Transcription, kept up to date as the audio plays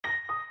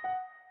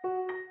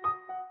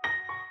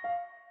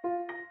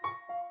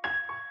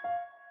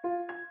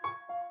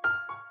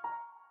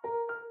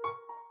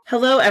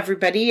Hello,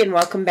 everybody, and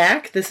welcome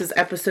back. This is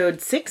episode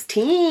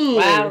 16.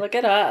 Wow, look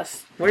at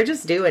us. We're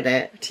just doing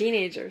it.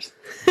 Teenagers.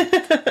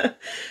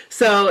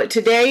 So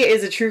today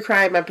is a true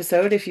crime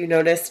episode, if you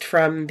noticed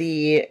from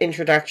the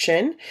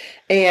introduction.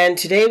 And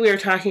today we are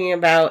talking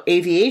about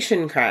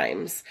aviation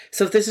crimes.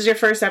 So if this is your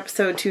first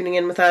episode tuning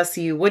in with us,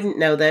 you wouldn't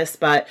know this,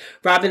 but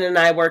Robin and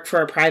I work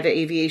for a private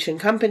aviation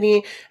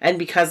company. And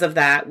because of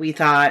that, we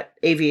thought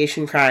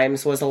aviation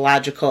crimes was a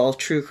logical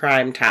true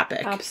crime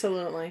topic.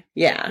 Absolutely.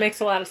 Yeah.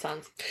 Makes a lot of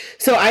sense.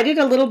 So I did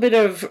a little bit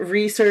of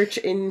research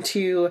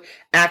into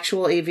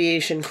actual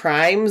aviation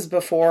crimes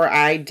before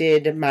I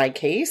did my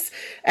case.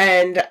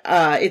 And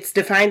it's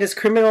defined as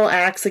criminal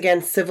acts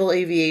against civil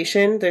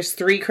aviation. There's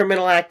 3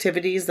 criminal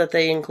activities that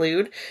they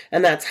include,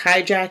 and that's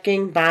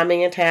hijacking,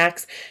 bombing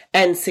attacks,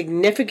 and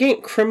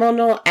significant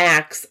criminal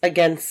acts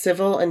against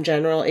civil and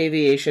general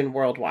aviation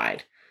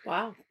worldwide.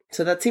 Wow.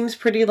 So that seems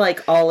pretty,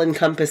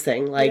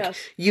 all-encompassing. Yes.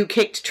 You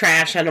kicked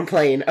trash on a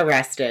plane,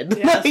 arrested.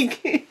 Yes.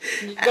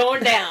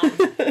 Going down.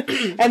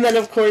 And then,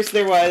 of course,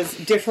 there was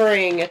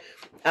differing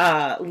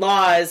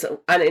laws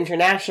on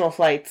international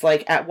flights.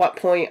 Like, at what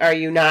point are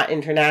you not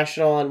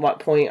international and what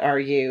point are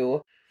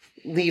you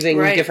leaving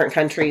different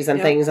countries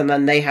and things, and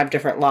then they have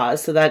different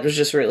laws. So that was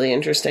just really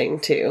interesting,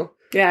 too.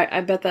 Yeah,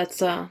 I bet that's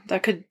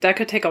that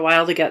could take a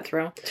while to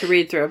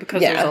read through,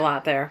 because there's a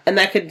lot there. And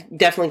that could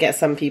definitely get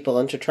some people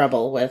into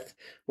trouble with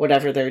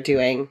whatever they're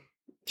doing.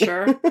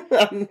 Sure.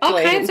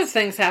 All kinds of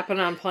things happen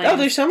on planes. Oh,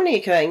 there's so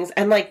many things.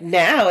 And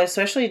now,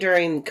 especially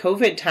during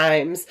COVID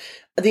times,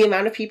 the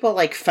amount of people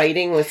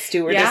fighting with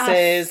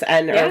stewardesses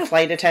or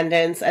flight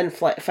attendants and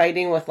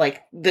fighting with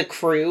the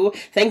crew.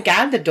 Thank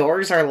God the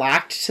doors are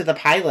locked to the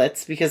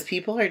pilots, because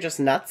people are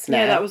just nuts now.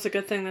 Yeah, that was a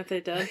good thing that they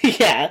did.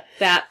 Yeah.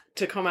 That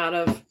to come out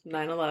of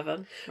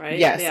 9/11, right?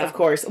 Yes, of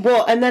course.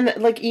 Well, and then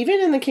even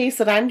in the case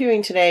that I'm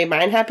doing today,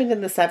 mine happened in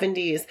the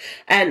 70s,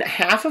 and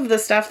half of the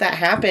stuff that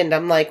happened,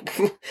 I'm like,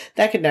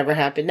 that could never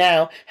happen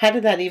now. How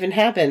did that even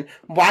happen?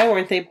 Why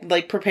weren't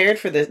they prepared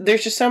for this?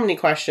 There's just so many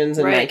questions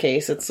in my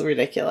case. It's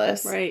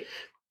ridiculous. Right.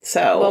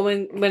 So, well,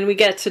 when we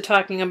get to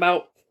talking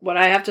about what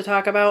I have to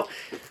talk about,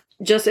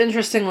 just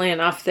interestingly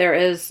enough, there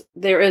is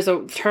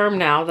a term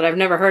now that I've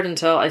never heard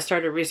until I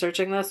started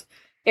researching this: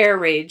 air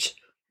rage.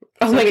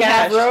 Oh my gosh. We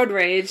have road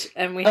rage,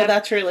 and we have...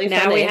 that's really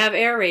funny. Now we have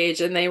air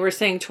rage, and they were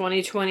saying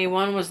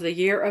 2021 was the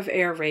year of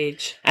air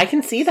rage. I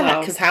can see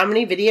that, because how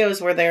many videos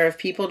were there of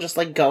people just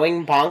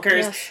going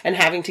bonkers and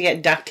having to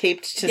get duct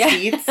taped to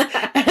seats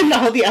and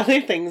all the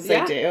other things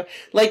they do.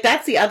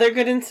 That's the other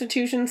good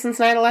institution since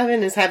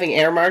 9/11 is having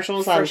air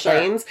marshals on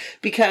planes,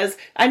 because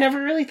I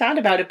never really thought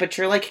about it, but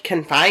you're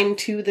confined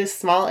to this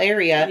small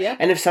area,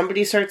 and if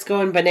somebody starts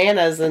going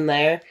bananas in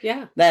there,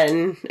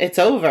 then it's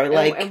over.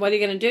 And what are you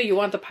going to do? You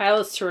want the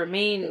pilots to remain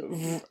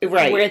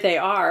where they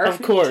are,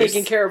 of course,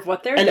 taking care of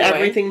what they're doing, and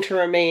everything to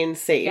remain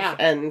safe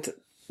and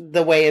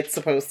the way it's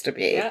supposed to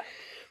be. Yeah.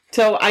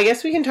 So I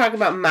guess we can talk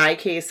about my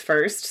case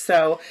first.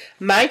 So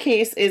my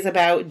case is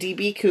about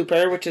D.B.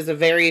 Cooper, which is a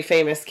very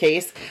famous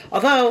case.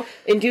 Although,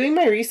 in doing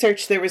my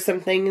research, there were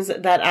some things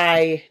that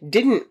I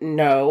didn't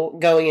know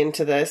going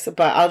into this.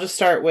 But I'll just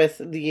start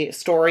with the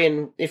story,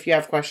 and if you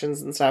have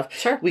questions and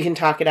stuff, we can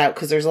talk it out,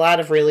 because there's a lot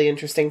of really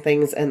interesting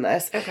things in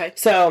this. Okay.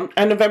 So,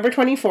 on November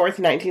 24th,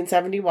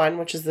 1971,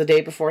 which is the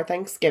day before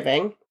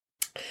Thanksgiving,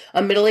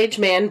 a middle-aged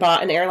man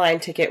bought an airline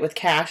ticket with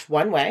cash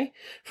one way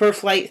for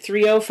flight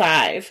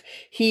 305.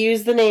 He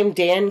used the name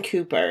Dan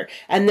Cooper.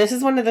 And this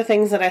is one of the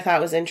things that I thought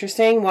was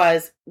interesting,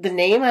 was the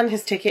name on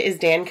his ticket is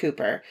Dan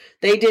Cooper.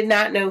 They did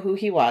not know who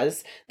he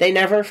was. They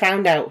never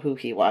found out who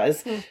he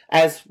was,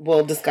 as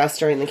we'll discuss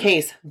during the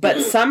case.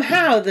 But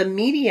somehow the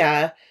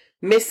media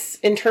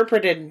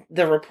misinterpreted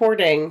the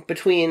reporting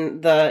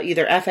between the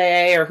either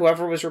FAA or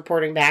whoever was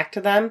reporting back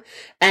to them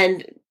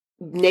and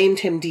named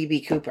him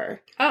D.B. Cooper.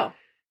 Oh.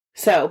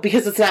 So,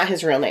 because it's not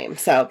his real name,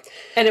 so...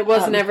 And it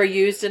was never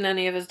used in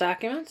any of his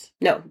documents?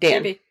 No,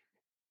 Dan. Dan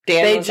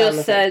They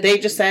just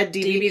said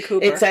D.B.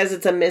 Cooper. It says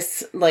it's a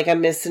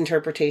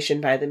misinterpretation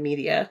by the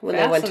media when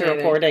they went to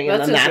reporting,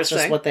 and then that's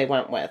just what they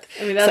went with.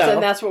 I mean,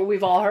 that's what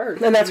we've all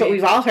heard. And that's what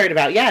we've all heard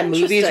about. Yeah,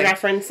 movies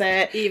reference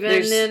it. Even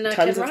there's in a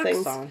tons Kid of Rock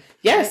things. Song.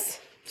 Yes.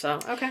 So,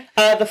 okay.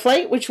 The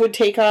flight, which would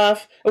take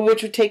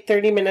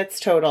 30 minutes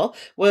total,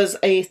 was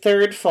a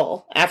third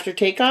full. After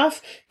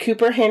takeoff,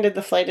 Cooper handed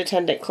the flight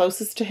attendant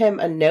closest to him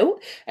a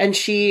note, and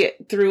she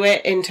threw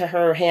it into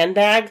her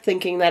handbag,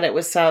 thinking that it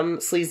was some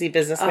sleazy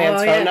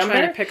businessman's phone number.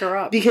 Trying to pick her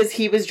up. Because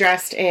he was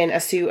dressed in a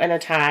suit and a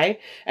tie,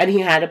 and he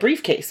had a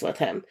briefcase with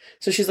him.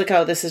 So she's like,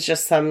 oh, this is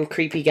just some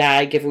creepy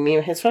guy giving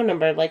me his phone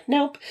number. Like,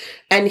 nope.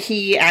 And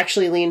he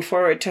actually leaned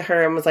forward to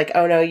her and was like,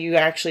 oh, no, you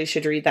actually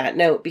should read that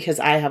note, because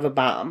I have a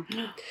bomb.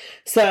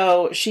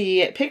 So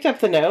she picked up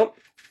the note,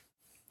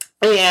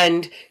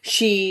 And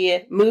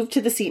she moved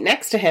to the seat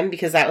next to him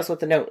because that was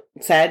what the note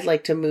said,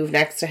 like to move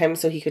next to him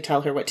so he could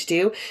tell her what to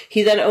do.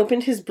 He then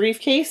opened his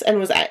briefcase and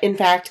was in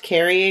fact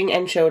carrying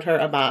and showed her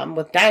a bomb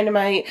with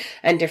dynamite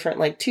and different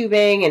like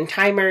tubing and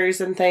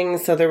timers and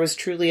things. So there was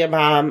truly a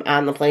bomb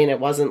on the plane. It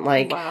wasn't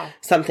like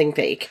something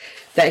fake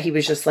that he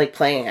was just like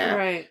playing at.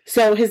 Right.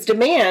 So his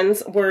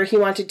demands were he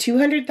wanted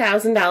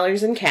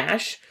 $200,000 in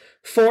cash,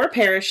 4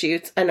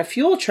 parachutes, and a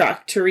fuel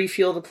truck to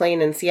refuel the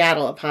plane in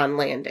Seattle upon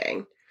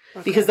landing.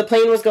 Okay. Because the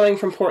plane was going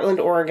from Portland,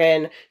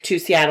 Oregon to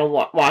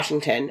Seattle,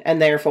 Washington,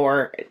 and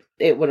therefore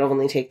it would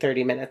only take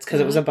 30 minutes because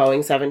it was a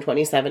Boeing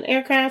 727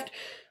 aircraft.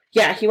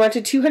 Yeah, he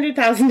wanted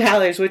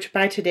 $200,000, which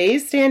by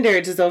today's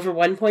standards is over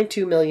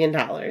 $1.2 million.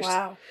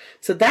 Wow.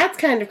 So that's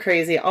kind of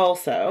crazy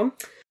also.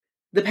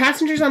 The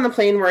passengers on the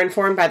plane were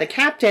informed by the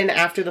captain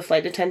after the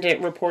flight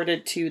attendant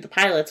reported to the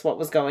pilots what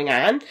was going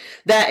on,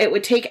 that it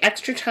would take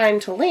extra time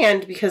to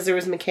land because there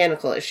was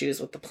mechanical issues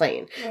with the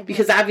plane. Okay.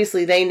 Because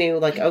obviously they knew,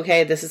 like,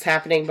 okay, this is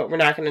happening, but we're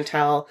not going to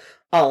tell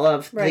all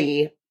of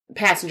the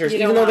passengers.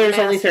 Even though there's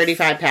only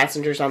 35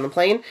 passengers on the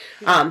plane,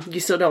 you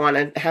still don't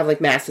want to have,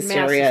 like, mass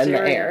hysteria in the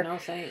air. No,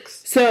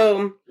 thanks.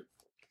 So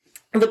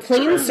the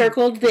plane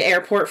circled the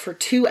airport for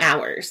 2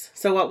 hours.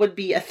 So what would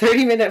be a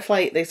 30-minute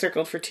flight, they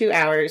circled for 2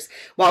 hours,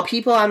 while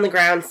people on the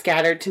ground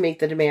scattered to make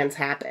the demands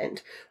happen.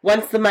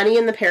 Once the money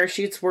and the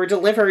parachutes were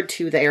delivered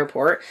to the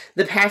airport,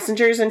 the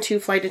passengers and 2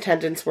 flight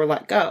attendants were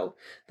let go.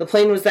 The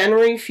plane was then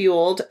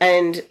refueled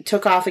and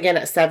took off again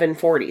at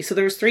 7:40. So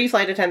there was 3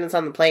 flight attendants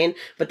on the plane,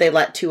 but they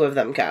let 2 of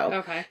them go.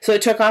 Okay. So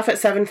it took off at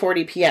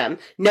 7:40 p.m.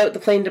 Note, the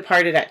plane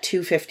departed at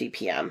 2:50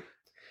 p.m.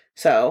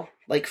 So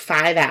like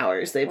 5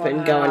 hours they've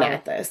been going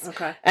at this.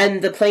 Okay.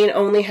 And the plane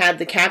only had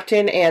the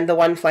captain and the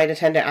 1 flight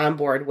attendant on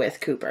board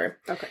with Cooper.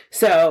 Okay.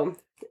 So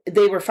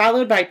they were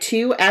followed by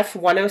 2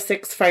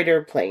 F-106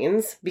 fighter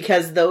planes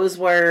because those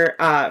were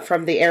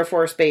from the Air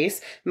Force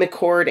Base,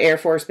 McChord Air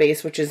Force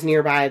Base, which is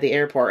nearby the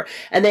airport.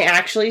 And they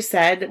actually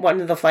said one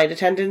of the flight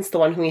attendants, the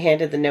one who he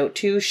handed the note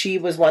to, she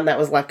was one that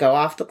was let go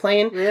off the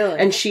plane. Really?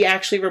 And she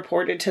actually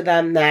reported to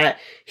them that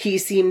he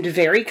seemed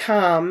very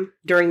calm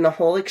during the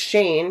whole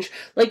exchange.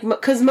 Like,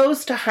 because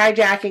most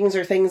hijackings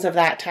or things of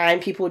that time,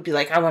 people would be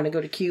like, I want to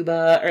go to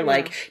Cuba, or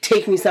like,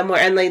 take me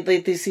somewhere. And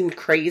they seemed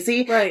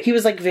crazy. Right. He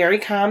was like very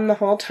calm the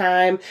whole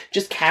time,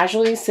 just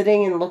casually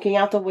sitting and looking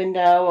out the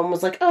window and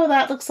was like, oh,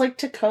 that looks like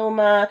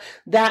Tacoma.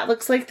 That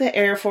looks like the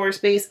Air Force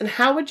Base. And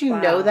how would you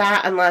know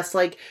that unless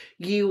like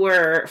you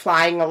were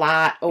flying a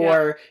lot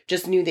or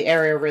just knew the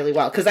area really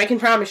well? Because I can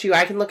promise you,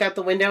 I can look out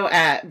the window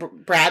at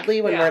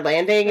Bradley when we're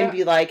landing and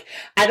be like,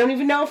 I don't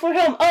even know if we're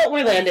home. Oh,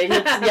 we're landing.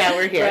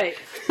 We're here. Right.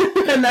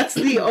 And that's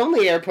the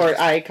only airport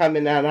I come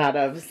in and out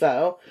of.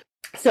 So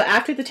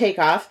after the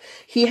takeoff,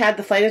 he had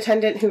the flight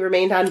attendant who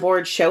remained on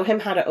board show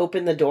him how to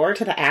open the door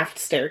to the aft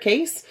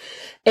staircase.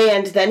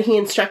 And then he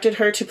instructed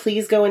her to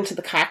please go into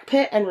the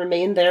cockpit and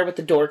remain there with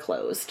the door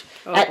closed.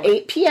 At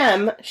 8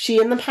 p.m., she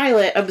and the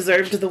pilot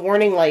observed the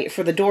warning light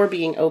for the door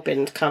being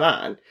opened come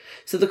on.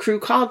 So the crew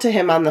called to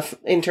him on the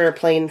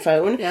interplane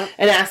phone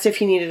and asked if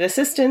he needed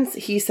assistance.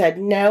 He said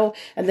no,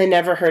 and they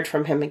never heard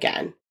from him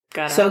again.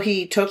 So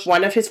he took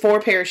one of his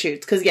 4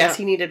 parachutes, because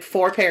he needed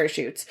 4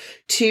 parachutes.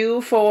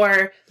 2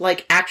 for,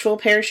 like, actual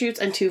parachutes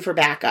and 2 for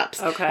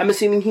backups. Okay. I'm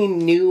assuming he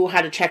knew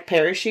how to check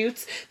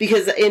parachutes,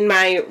 because in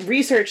my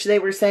research, they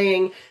were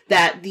saying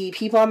that the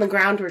people on the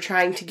ground were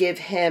trying to give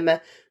him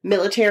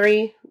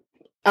military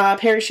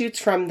parachutes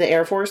from the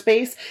Air Force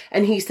Base,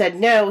 and he said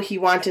no, he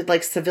wanted,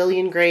 like,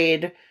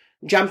 civilian-grade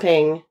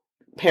jumping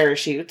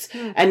parachutes,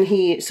 and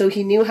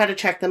he knew how to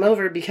check them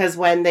over, because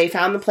when they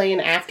found the plane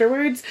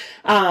afterwards,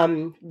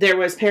 there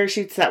was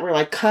parachutes that were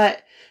like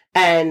cut,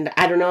 and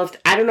I don't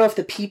know if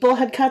the people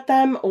had cut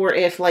them or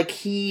if like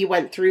he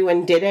went through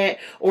and did it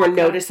or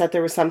noticed that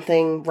there was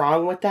something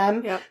wrong with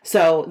them.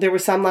 So there were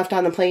some left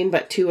on the plane,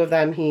 but 2 of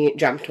them he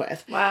jumped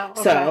with. Wow.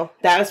 Okay. So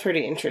that was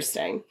pretty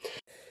interesting.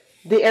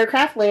 The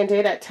aircraft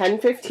landed at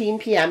 10:15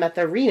 p.m. at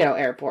the Reno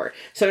airport.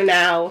 So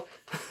now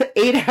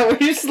 8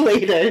 hours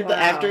later,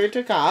 after it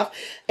took off,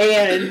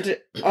 and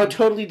a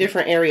totally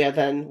different area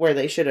than where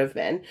they should have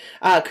been.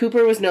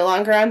 Cooper was no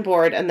longer on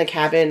board, and the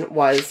cabin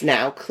was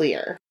now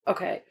clear.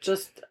 Okay,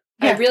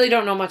 I really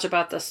don't know much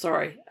about this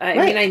story.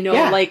 I mean, I know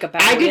about it.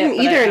 I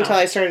didn't either until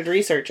I started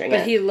researching it.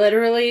 But he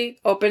literally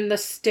opened the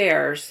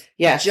stairs,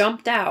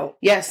 jumped out,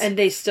 and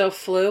they still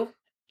flew.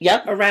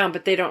 Around,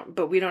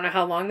 but we don't know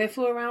how long they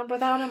flew around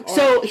without him. Or?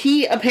 So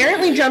he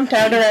apparently jumped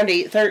out around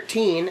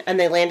 8:13, and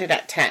they landed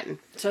at 10.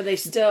 So they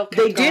still kept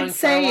they did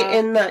say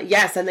in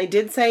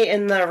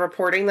the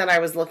reporting that I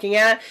was looking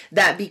at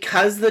that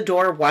because the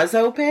door was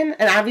open,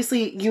 and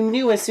obviously you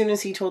knew as soon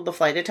as he told the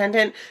flight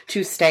attendant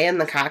to stay in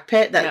the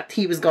cockpit that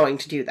he was going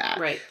to do that.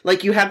 Right.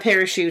 Like, you have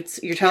parachutes,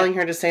 you're telling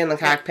her to stay in the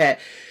cockpit.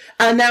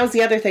 And that was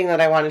the other thing that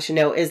I wanted to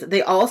know, is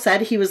they all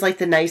said he was like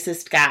the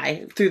nicest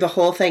guy through the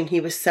whole thing. He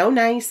was so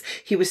nice.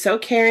 He was so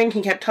caring.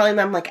 He kept telling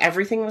them like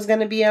everything was going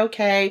to be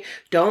okay.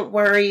 Don't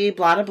worry,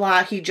 blah, blah,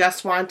 blah. He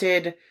just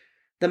wanted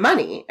the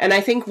money. And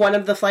I think one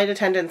of the flight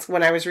attendants,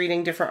 when I was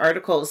reading different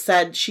articles,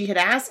 said she had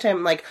asked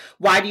him, like,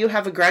 why do you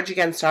have a grudge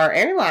against our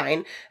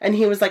airline? And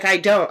he was like, I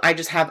don't. I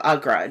just have a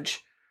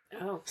grudge.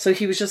 Oh. So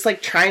he was just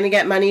like trying to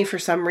get money for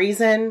some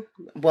reason.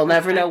 We'll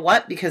never know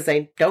what, because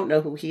they don't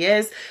know who he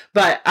is.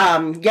 But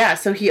yeah,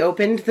 so he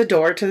opened the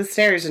door to the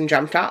stairs and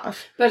jumped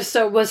off. But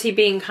so was he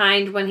being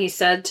kind when he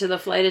said to the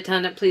flight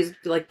attendant, please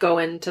like go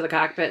into the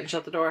cockpit and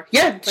shut the door?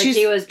 Yeah,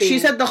 like she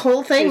said the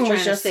whole thing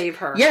was just to save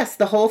her. Yes,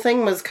 the whole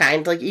thing was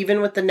kind. Like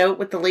even with the note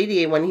with the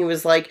lady when he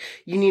was like,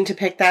 you need to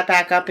pick that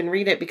back up and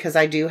read it because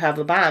I do have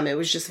a bomb. It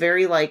was just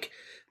very like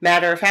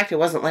matter of fact. It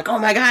wasn't like, oh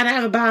my God, I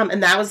have a bomb.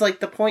 And that was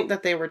like the point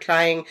that they were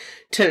trying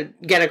to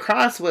get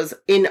across was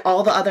in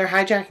all the other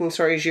hijacking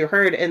stories you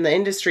heard in the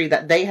industry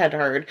that they had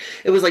heard.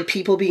 It was like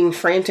people being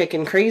frantic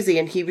and crazy.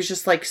 And he was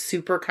just like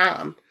super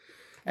calm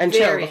and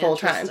chill the whole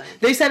time.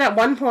 They said at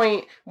one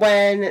point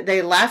when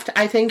they left,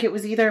 I think it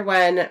was either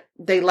when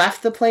they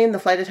left the plane, the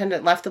flight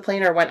attendant left the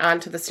plane or went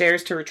onto the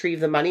stairs to retrieve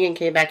the money and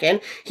came back in,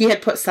 he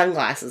had put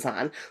sunglasses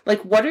on.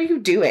 Like, what are you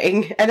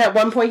doing? And at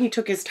one point he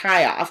took his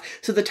tie off.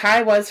 So the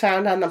tie was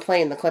found on the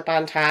plane, the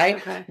clip-on tie.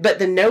 Okay. But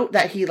the note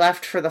that he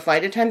left for the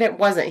flight attendant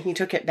wasn't. He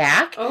took it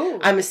back. Oh.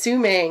 I'm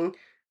assuming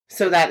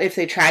so that if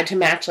they tried to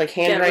match like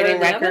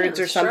handwriting records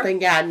or something,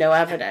 yeah, no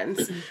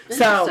evidence.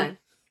 So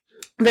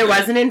there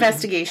was an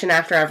investigation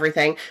after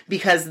everything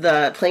because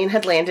the plane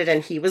had landed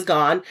and he was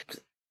gone.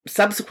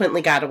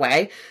 Subsequently got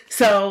away.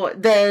 So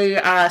they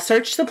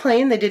searched the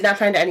plane. They did not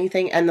find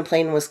anything and the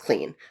plane was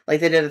clean. Like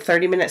they did a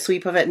 30-minute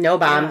sweep of it, no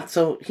bomb. Yeah.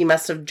 So he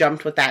must have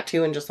jumped with that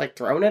too and just like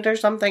thrown it or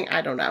something.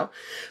 I don't know.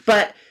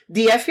 But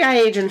the FBI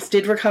agents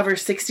did recover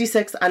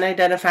 66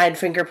 unidentified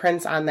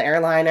fingerprints on the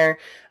airliner.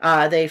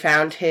 They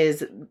found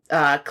his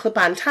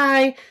clip-on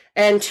tie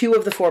and 2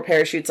 of the 4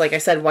 parachutes, like I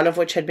said, one of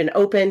which had been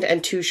opened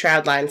and 2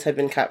 shroud lines had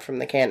been cut from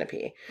the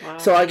canopy. Wow.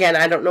 So again,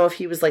 I don't know if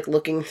he was like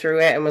looking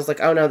through it and was like,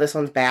 oh no, this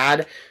one's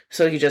bad.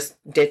 So he just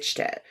ditched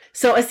it.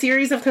 So a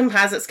series of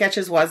composite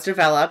sketches was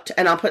developed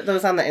and I'll put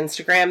those on the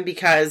Instagram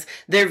because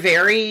they're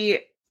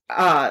very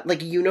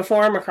like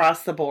uniform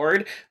across the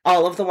board.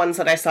 All of the ones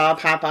that I saw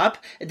pop up,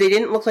 they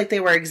didn't look like they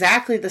were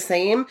exactly the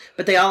same,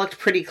 but they all looked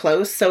pretty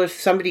close. So if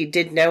somebody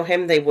did know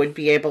him, they would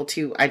be able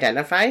to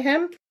identify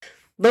him.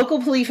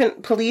 Local police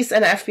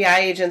and FBI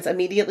agents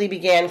immediately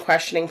began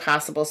questioning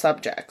possible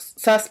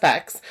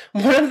suspects.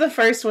 One of the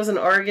first was an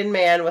Oregon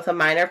man with a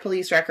minor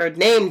police record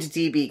named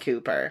D.B.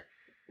 Cooper.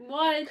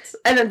 What?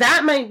 And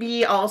that might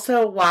be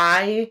also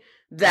why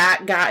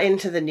that got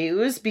into the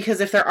news, because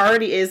if there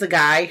already is a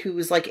guy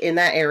who's like in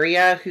that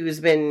area who's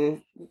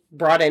been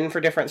brought in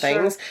for different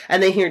things,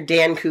 and they hear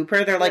Dan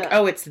Cooper, they're like,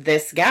 oh, it's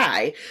this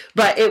guy.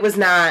 But it was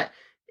not.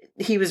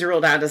 He was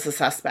ruled out as a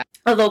suspect.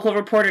 A local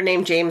reporter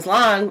named James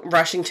Long,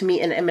 rushing to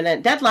meet an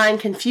imminent deadline,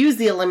 confused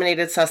the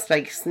eliminated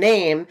suspect's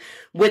name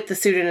with the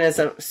pseudonym,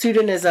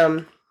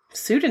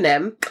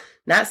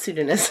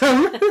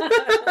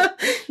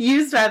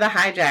 used by the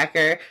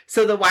hijacker.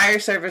 So the wire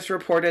service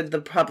reported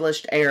the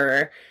published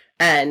error,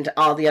 and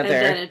all the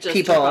other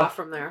people took off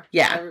from there.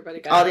 Yeah,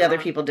 all the other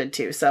people did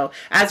too. So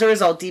as a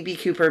result, D.B.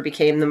 Cooper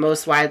became the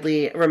most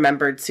widely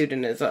remembered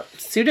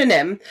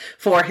pseudonym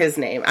for his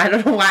name. I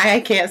don't know why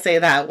I can't say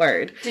that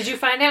word. Did you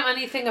find out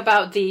anything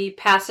about the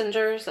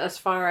passengers as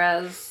far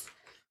as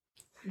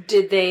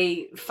did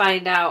they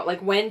find out,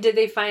 like when did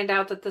they find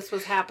out that this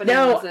was happening?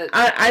 No,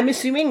 I'm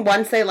assuming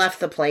once they left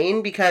the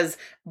plane, because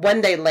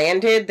when they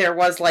landed, there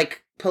was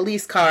like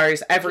police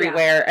cars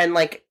everywhere, and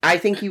like I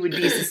think you would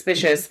be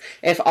suspicious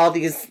if all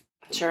these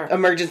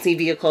emergency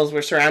vehicles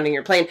were surrounding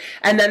your plane.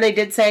 And then they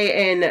did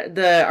say in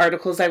the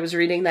articles I was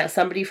reading that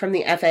somebody from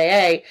the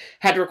FAA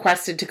had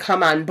requested to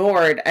come on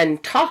board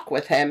and talk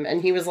with him,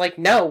 and he was like,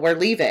 no, we're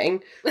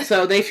leaving.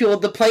 So they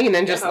fueled the plane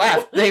and just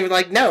left. They were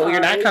like, no, you're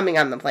not coming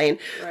on the plane.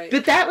 Right.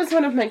 But that was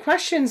one of my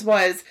questions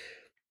was,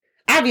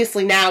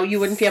 obviously now you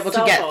wouldn't be able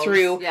to get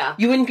through,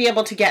 you wouldn't be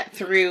able to get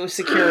through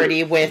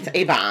security with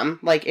a bomb.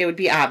 Like, it would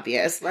be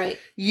obvious. Right.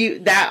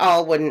 That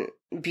all wouldn't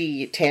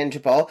be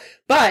tangible.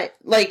 But,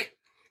 like,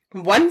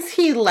 once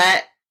he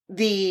let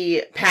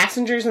the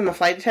passengers and the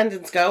flight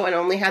attendants go and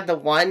only had the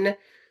one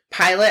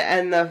pilot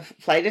and the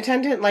flight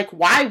attendant, like,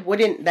 why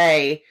wouldn't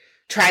they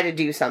try to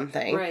do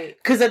something? Right.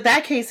 Because at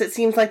that case, it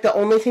seems like the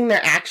only thing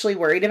they're actually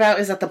worried about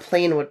is that the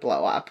plane would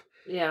blow up.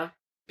 Yeah.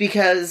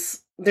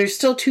 Because there's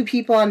still 2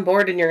 people on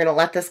board and you're going to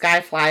let this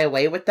guy fly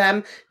away with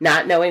them,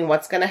 not knowing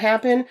what's going to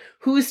happen.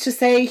 Who's to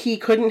say he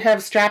couldn't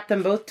have strapped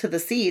them both to the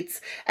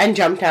seats and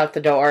jumped out the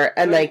door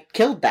and, like,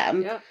 killed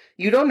them? Yeah.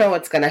 You don't know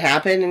what's going to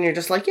happen, and you're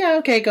just like, yeah,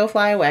 okay, go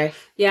fly away.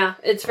 Yeah,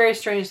 it's very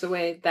strange the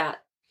way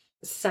that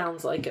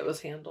sounds like it was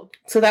handled.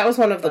 So that was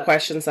one of the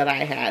questions that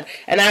I had.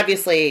 And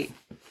obviously,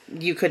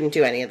 you couldn't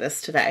do any of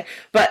this today.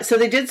 But so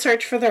they did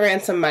search for the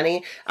ransom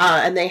money,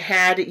 and they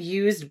had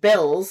used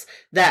bills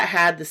that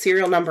had the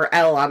serial number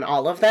L on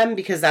all of them,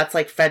 because that's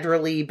like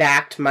federally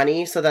backed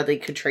money so that they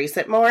could trace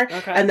it more.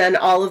 Okay. And then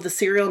all of the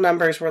serial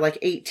numbers were like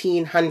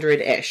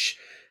 1800-ish.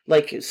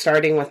 like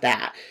starting with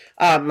that,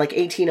 like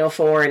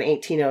 1804 and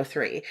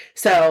 1803.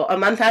 So a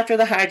month after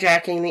the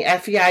hijacking, the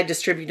FBI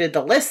distributed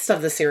the lists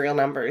of the serial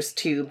numbers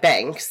to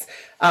banks,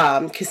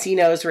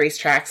 casinos,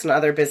 racetracks, and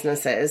other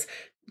businesses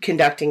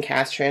conducting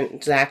cash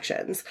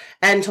transactions,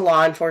 and to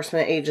law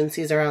enforcement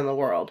agencies around the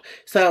world.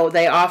 So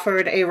they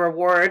offered a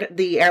reward.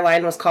 The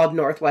airline was called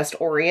Northwest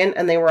Orient,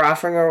 and they were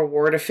offering a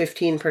reward of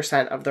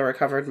 15% of the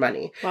recovered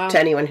money to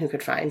anyone who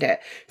could find it,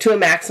 to a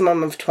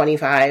maximum of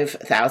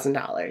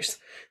 $25,000,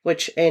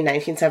 which in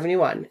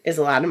 1971 is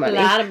a lot of money.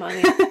 A lot of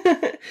money.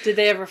 Did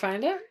they ever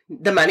find it?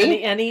 The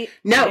money? Any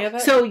no. of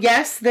it? So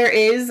yes, there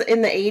is.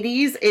 In the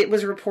 80s, it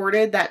was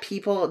reported that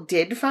people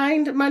did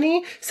find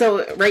money.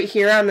 So right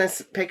here on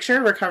this picture,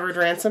 recovered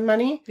ransom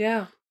money.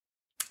 Yeah.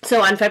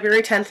 So on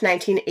February 10th,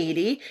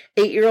 1980,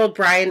 8-year-old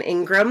Brian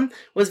Ingram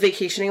was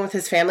vacationing with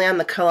his family on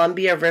the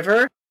Columbia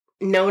River,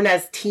 known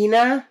as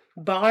Tena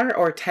Bar,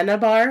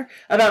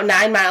 about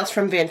 9 miles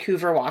from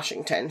Vancouver,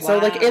 Washington. So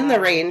like in the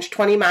range,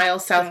 20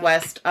 miles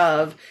southwest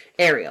of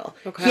Ariel.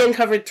 Okay. He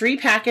uncovered 3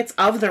 packets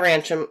of the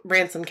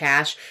ransom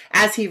cash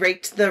as he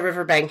raked the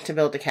riverbank to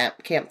build a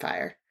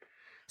campfire.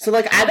 So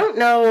like, I don't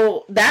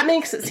know, that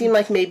makes it seem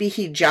like maybe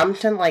he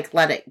jumped and like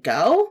let it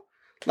go.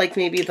 Like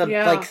maybe the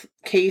like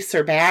case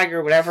or bag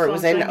or whatever it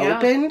was in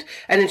opened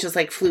and it just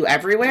like flew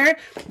everywhere.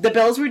 The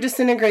bills were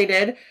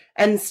disintegrated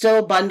and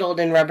still bundled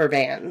in rubber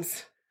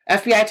bands.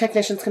 FBI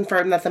technicians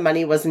confirmed that the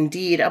money was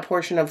indeed a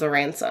portion of the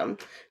ransom.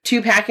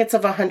 2 packets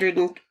of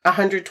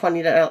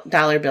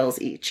 $120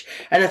 bills each,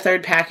 and a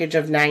third package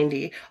of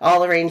 90,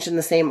 all arranged in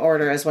the same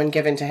order as when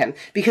given to him.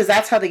 Because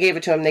that's how they gave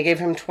it to him. They gave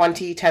him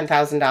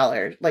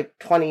 $10,000, like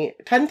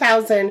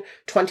 $10,000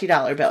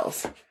 $20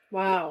 bills.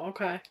 Wow,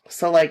 okay.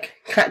 So, like,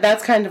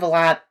 that's kind of a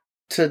lot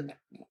to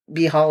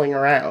be hauling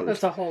around.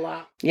 That's a whole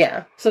lot.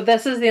 Yeah. So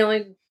this is the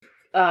only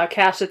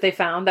cash that they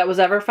found that was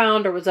ever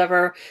found or was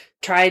ever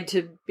tried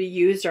to be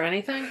used or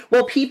anything?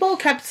 Well, people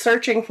kept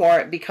searching for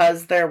it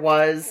because there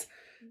was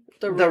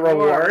the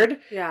reward.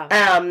 Yeah.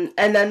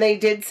 And then they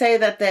did say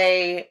that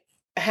they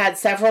had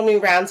several new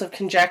rounds of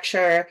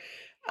conjecture.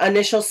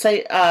 Initial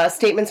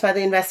statements by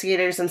the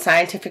investigators and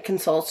scientific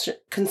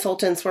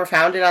consultants were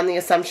founded on the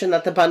assumption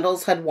that the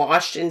bundles had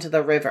washed into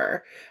the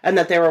river and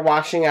that they were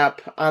washing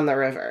up on the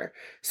river.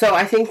 So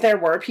I think there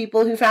were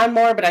people who found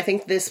more, but I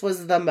think this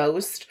was the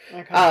most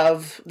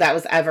of that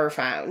was ever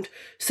found.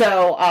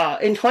 So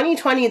in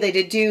 2020, they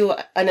did do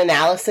an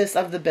analysis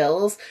of the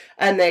bills,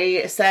 and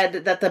they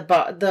said that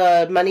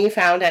the money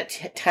found at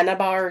Tena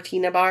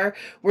Bar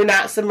were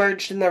not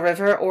submerged in the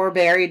river or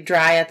buried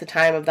dry at the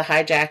time of the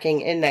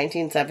hijacking in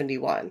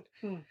 1971.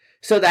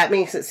 So that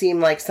makes it seem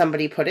like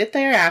somebody put it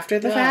there after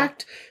the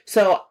fact.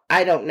 So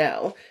I don't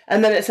know.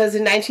 And then it says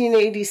in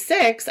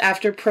 1986,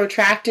 after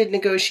protracted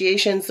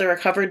negotiations, the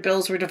recovered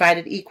bills were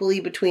divided equally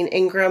between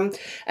Ingram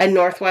and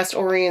Northwest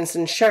Orient's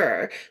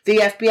insurer. The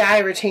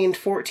FBI retained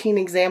 14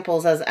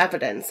 examples as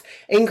evidence.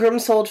 Ingram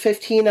sold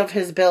 15 of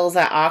his bills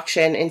at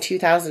auction in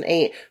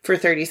 2008 for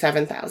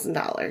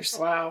 $37,000.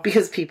 Wow.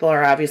 Because people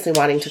are obviously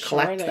wanting to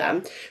collect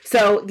them.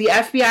 So the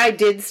FBI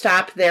did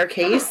stop their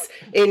case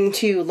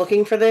into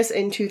looking for this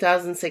in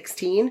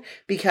 2016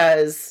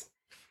 because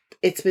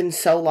it's been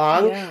so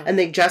long and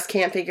they just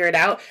can't figure it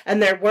out.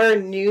 And there were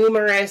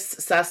numerous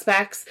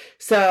suspects.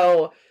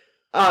 So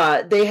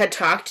they had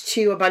talked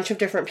to a bunch of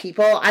different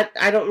people.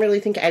 I don't really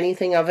think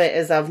anything of it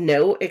is of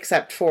note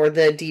except for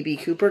the D.B.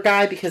 Cooper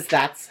guy because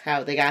that's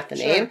how they got the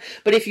name.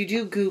 But if you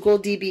do Google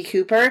D.B.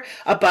 Cooper,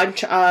 a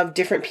bunch of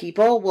different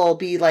people will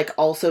be like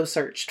also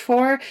searched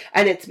for.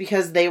 And it's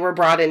because they were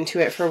brought into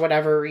it for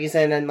whatever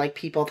reason and like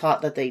people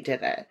thought that they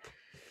did it.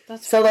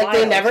 So, like,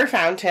 they never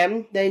found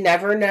him. They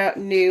never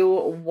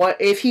knew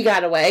what if he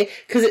got away.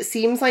 Because it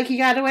seems like he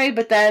got away,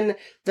 but then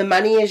the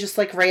money is just,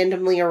 like,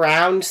 randomly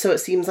around. So it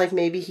seems like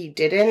maybe he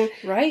didn't.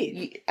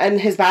 Right.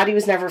 And his body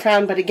was never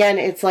found. But again,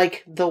 it's,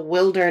 like, the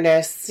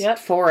wilderness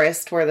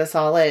forest where this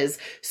all is.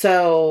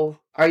 So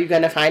are you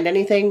going to find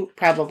anything?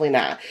 Probably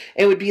not.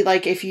 It would be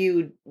like if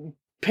you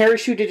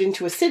parachuted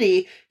into a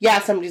city,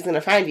 somebody's going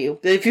to find you.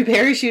 If you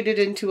parachuted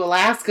into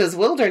Alaska's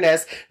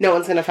wilderness, no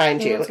one's going to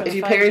find you. If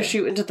you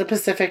parachute into the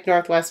Pacific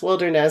Northwest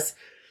wilderness,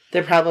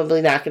 they're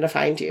probably not going to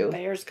find you. A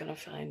bear's going to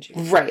find you.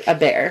 Right, a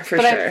bear, for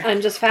sure.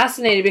 I'm just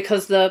fascinated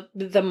because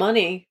the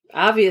money,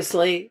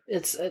 obviously,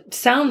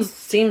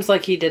 seems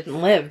like he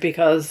didn't live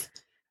because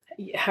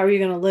how are you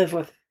going to live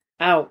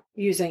without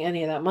using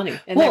any of that money?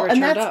 It never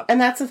turned up. And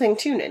that's the thing,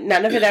 too.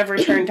 None of it ever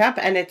turned up,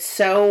 and it's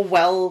so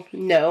well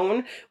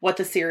known what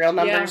the serial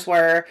numbers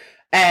were,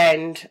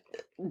 and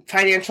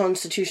financial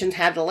institutions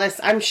had the list.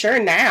 I'm sure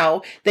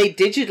now they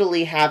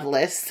digitally have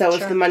lists, so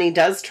if the money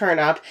does turn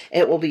up,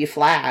 it will be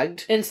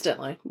flagged.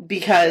 Instantly.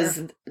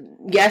 Because,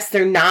 yes,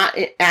 they're not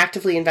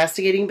actively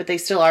investigating, but they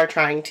still are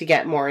trying to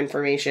get more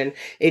information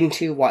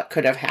into what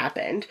could have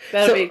happened.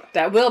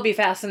 That will be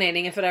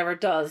fascinating if it ever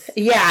does.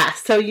 Yeah,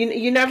 so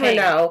you never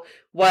know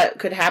what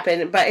could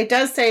happen. But it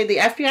does say the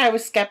FBI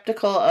was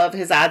skeptical of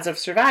his odds of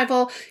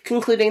survival,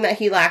 concluding that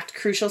he lacked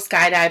crucial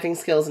skydiving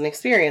skills and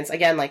experience.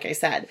 Again, like I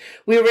said,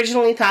 we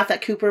originally thought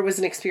that Cooper was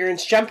an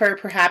experienced jumper,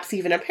 perhaps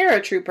even a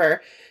paratrooper,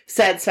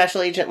 said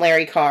Special Agent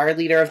Larry Carr,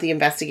 leader of the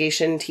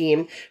investigation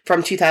team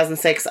from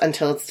 2006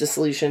 until its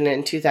dissolution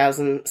in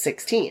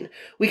 2016.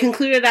 We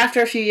concluded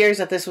after a few years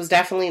that this was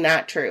definitely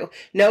not true.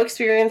 No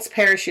experienced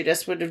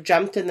parachutist would have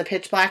jumped in the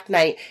pitch black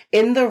night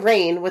in the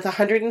rain with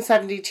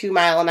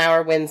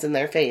 172-mile-an-hour winds in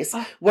their face,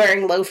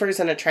 wearing loafers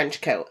and a trench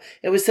coat.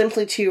 It was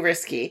simply too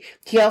risky.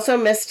 He also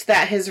missed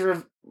that his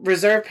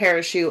reserve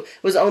parachute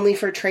was only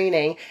for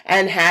training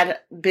and had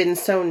been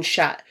sewn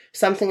shut,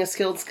 something a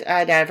skilled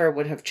skydiver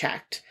would have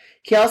checked.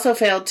 He also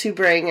failed to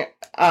bring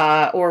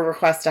or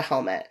request a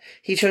helmet.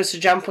 He chose to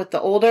jump with the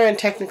older and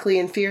technically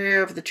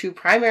inferior of the two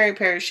primary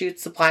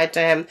parachutes supplied to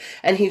him,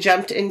 and he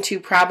jumped into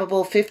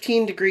probable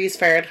 15 degrees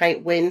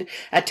Fahrenheit wind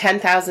at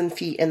 10,000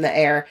 feet in the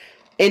air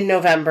in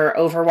November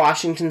over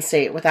Washington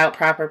State without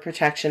proper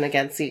protection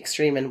against the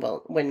extreme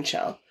wind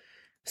chill.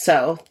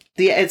 So,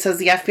 it says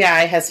the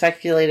FBI has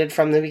speculated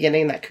from the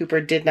beginning that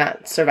Cooper did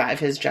not survive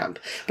his jump,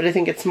 but I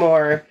think it's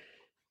more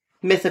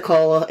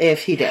mythical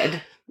if he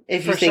did.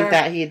 If you think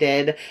that he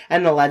did,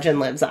 and the legend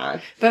lives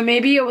on. But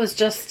maybe it was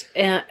just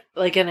an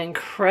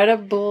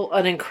incredible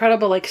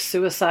like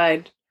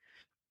suicide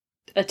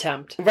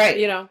attempt. Right.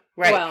 You know?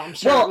 Right. Well, I'm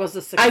sure it was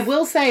a success. I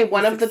will say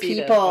one of the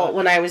people,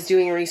 when I was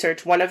doing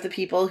research, one of the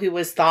people who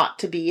was thought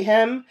to be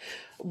him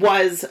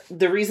was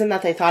the reason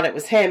that they thought it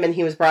was him and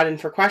he was brought in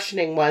for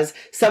questioning was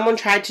someone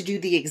tried to do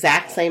the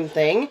exact same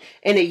thing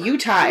in a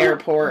Utah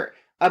airport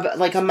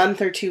like a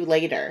month or two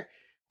later.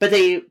 But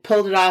they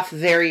pulled it off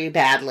very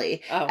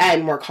badly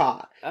and were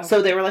caught. Okay.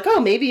 So they were like, oh,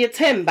 maybe it's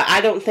him. But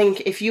I don't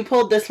think if you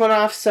pulled this one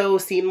off so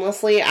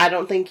seamlessly, I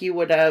don't think you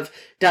would have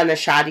done a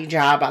shoddy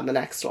job on the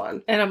next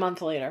one. And a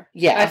month later.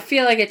 Yeah. I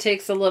feel like it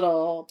takes a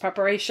little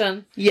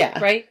preparation. Yeah.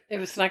 Right? It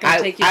was not going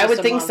to take you I just would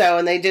a think month. so.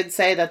 And they did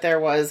say that there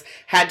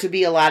had to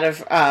be a lot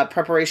of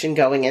preparation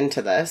going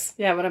into this.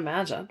 Yeah, I would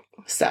imagine.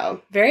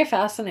 So. Very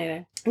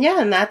fascinating.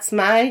 Yeah, and that's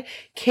my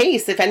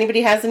case. If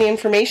anybody has any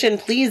information,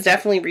 please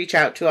definitely reach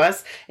out to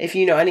us if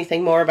you know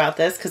anything more about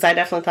this, because I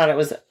definitely thought it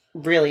was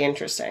really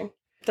interesting.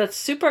 That's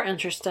super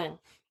interesting.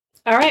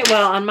 All right,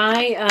 well, on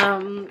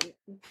my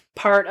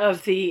part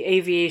of the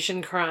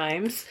aviation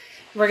crimes,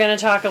 we're going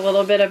to talk a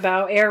little bit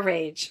about air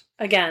rage.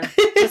 Again,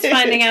 just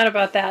finding out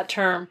about that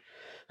term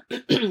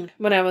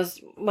when I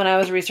was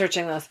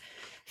researching this.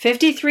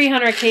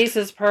 5,300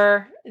 cases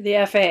per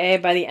the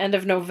FAA by the end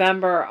of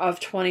November of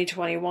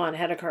 2021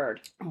 had occurred.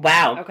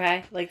 Wow.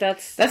 Okay? Like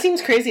that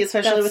seems crazy,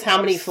 especially with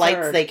how many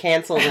flights they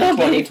canceled in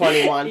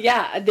 2021.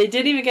 Yeah, they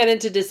didn't even get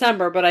into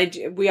December, but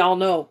we all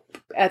know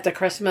at the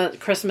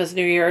Christmas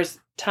New Year's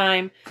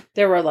time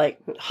there were like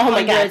so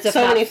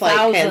many flight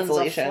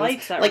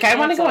cancellations. Like I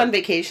want to go on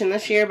vacation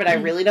this year, but I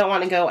really don't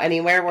want to go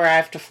anywhere where I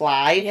have to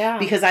fly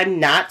because I'm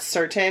not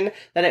certain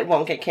that it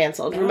won't get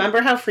canceled. No.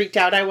 Remember how freaked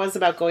out I was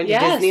about going to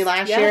Disney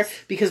last year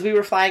because we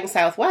were flying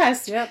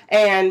Southwest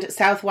and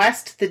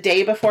Southwest the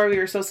day before we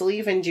were supposed to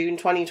leave in June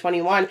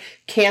 2021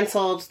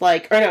 canceled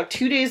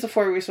 2 days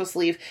before we were supposed to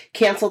leave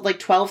canceled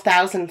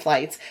 12,000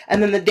 flights,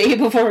 and then the day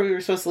before we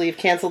were supposed to leave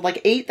canceled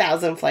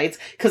 8,000 flights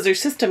because their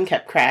system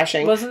kept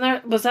crashing.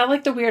 Was that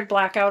like the weird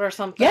blackout or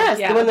something? Yes,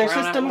 when their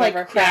system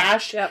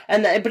crashed,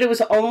 but it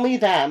was only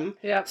them.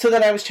 Yep. So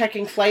then I was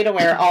checking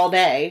FlightAware all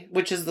day,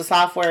 which is the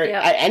software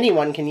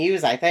anyone can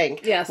use, I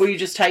think. Yes. Where you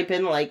just type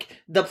in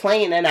the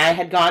plane, and I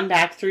had gone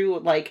back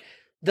through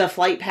the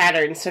flight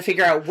patterns to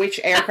figure out which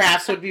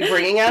aircrafts would be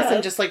bringing us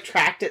and just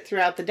tracked it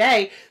throughout the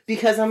day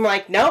because I'm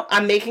nope,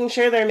 I'm making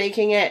sure they're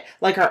making it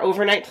our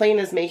overnight plane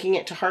is making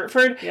it to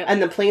Hartford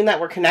and the plane that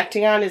we're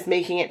connecting on is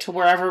making it to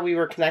wherever we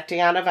were connecting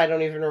out of. I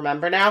don't even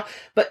remember now,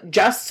 but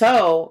just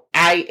so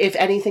if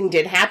anything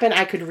did happen,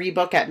 I could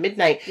rebook at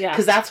midnight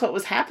because that's what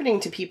was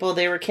happening to people.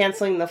 They were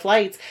canceling the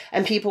flights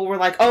and people were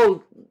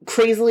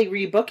crazily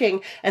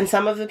rebooking, and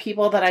some of the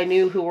people that I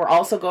knew who were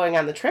also going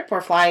on the trip were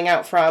flying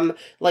out from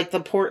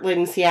the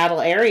Portland,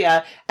 Seattle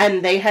area,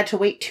 and they had to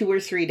wait 2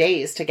 or 3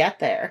 days to get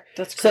there.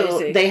 That's crazy.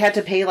 So they had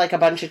to pay a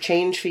bunch of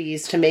change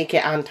fees to make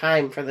it on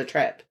time for the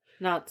trip.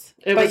 Nuts.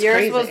 But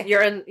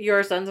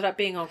yours ended up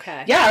being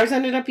okay. Yeah, ours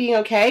ended up being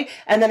okay.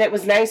 And then it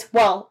was nice.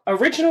 Well,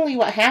 originally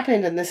what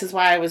happened, and this is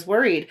why I was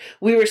worried,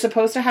 we were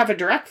supposed to have a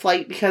direct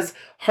flight because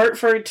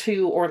Hartford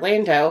to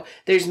Orlando,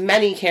 there's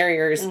many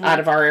carriers out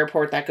of our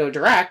airport that go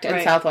direct,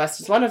 and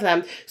Southwest is one of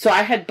them. So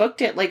I had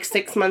booked it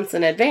 6 months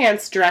in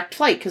advance, direct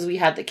flight, because we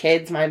had the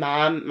kids, my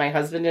mom, my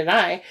husband, and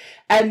I.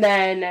 And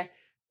then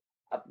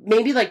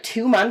maybe like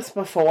 2 months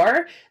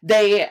before,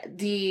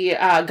 the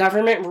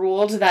government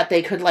ruled that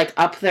they could like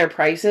up their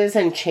prices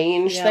and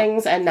change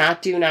things and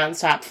not do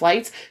nonstop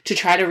flights to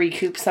try to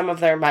recoup some of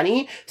their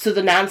money. So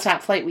the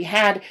nonstop flight we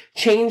had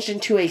changed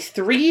into a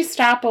 3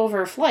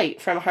 stopover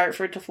flight from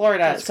Hartford to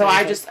Florida. That's so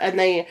crazy. And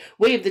they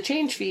waived the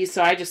change fees,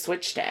 so I just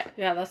switched it.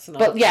 Yeah, that's enough.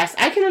 But yes,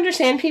 I can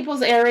understand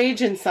people's air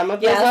rage in some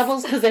of those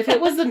levels, because if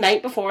it was the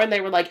night before and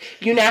they were like,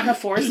 you now have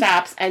 4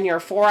 stops and your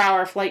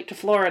 4-hour flight to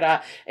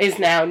Florida is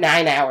now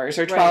 9 hours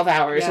or 12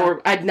 hours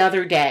or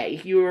another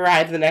day. You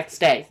arrive the next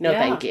day. No,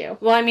 thank you.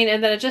 Well, I mean,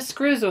 and then it just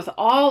screws with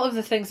all of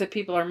the things that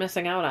people are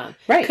missing out on.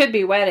 Right. It could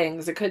be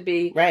weddings. It could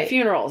be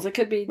funerals. It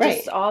could be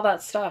just all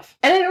that stuff.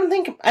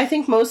 And I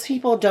think most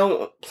people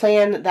don't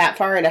plan that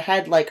far in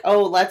ahead, like,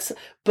 oh, let's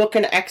book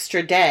an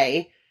extra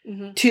day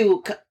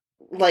to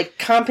like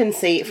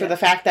compensate for the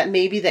fact that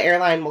maybe the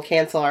airline will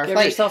cancel our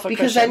flight,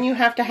 because then you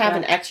have to have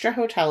an extra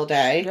hotel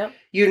day. Yep.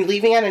 You're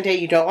leaving on a day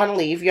you don't want to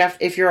leave. You have,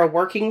 if you're a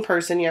working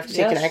person, you have to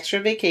take an extra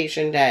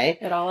vacation day.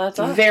 It all adds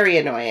up. Very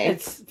annoying.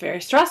 It's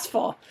very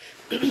stressful.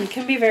 It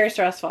can be very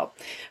stressful.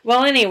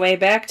 Well, anyway,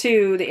 back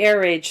to the air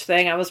rage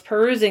thing. I was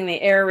perusing the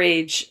air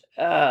rage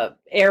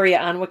area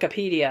on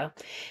Wikipedia,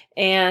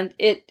 and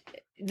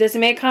this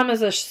may come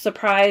as a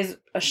surprise,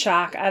 a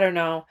shock, I don't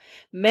know.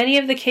 Many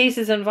of the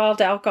cases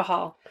involved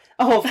alcohol.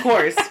 Oh, of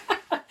course.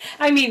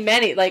 I mean,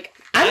 many. Like,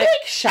 I'm like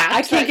shocked.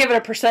 I can't give it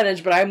a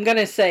percentage, but I'm going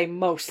to say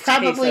most.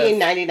 Probably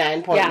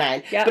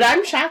 99.9. Yeah. But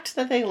I'm shocked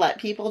that they let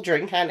people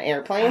drink on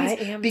airplanes.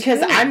 I am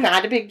because too. I'm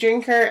not a big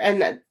drinker,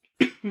 and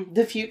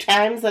the few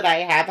times that I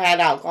have had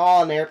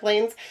alcohol on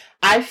airplanes,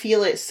 I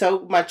feel it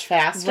so much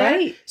faster.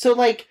 Right. So,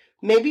 like,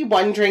 maybe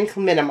 1 drink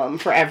minimum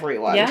for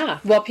everyone. Yeah.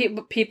 Well,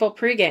 people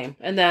pregame,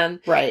 and then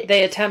right.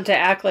 they attempt to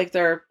act like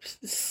they're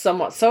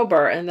somewhat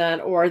sober, and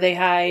then, or they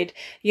hide,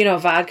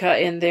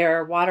 vodka in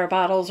their water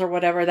bottles or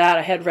whatever that.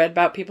 I had read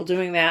about people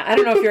doing that. I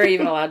don't know if you're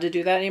even allowed to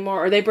do that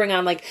anymore. Or they bring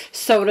on like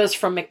sodas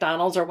from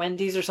McDonald's or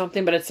Wendy's or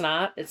something, but it's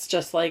not. It's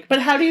just like,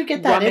 but how do you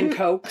get that rum in? And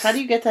Cokes. How do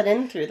you get that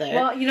in through there?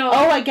 Well,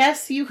 oh, I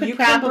guess you could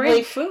probably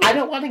bring food. I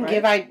don't want to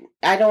give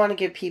I don't want to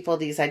give people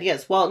these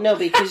ideas. Well, no,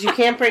 because you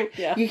can't bring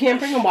you can't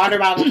bring a water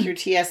bottle through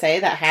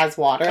TSA that has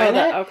water in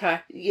it. Okay.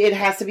 It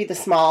has to be the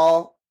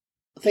small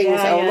things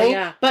only.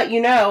 Yeah. But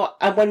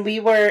when we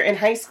were in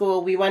high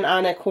school, we went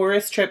on a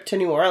chorus trip to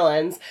New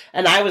Orleans,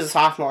 and I was a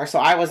sophomore, so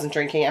I wasn't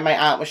drinking, and my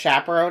aunt was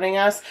chaperoning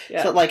us.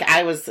 Yeah. So like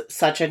I was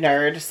such a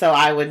nerd, so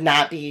I would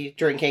not be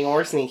drinking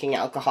or sneaking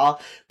alcohol.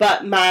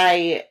 But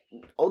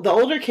the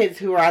older kids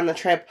who were on the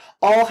trip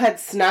all had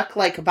snuck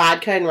like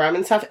vodka and rum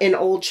and stuff in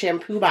old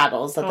shampoo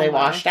bottles that they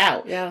washed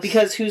out. Yes.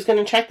 Because who's going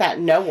to check that?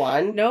 No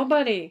one.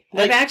 Nobody.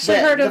 Like, I've actually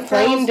heard of the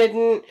plane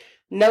didn't.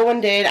 No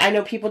one did. I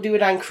know people do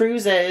it on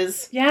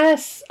cruises.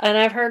 Yes, and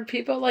I've heard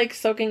people like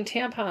soaking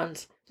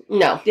tampons.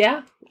 No.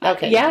 Yeah.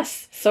 Okay.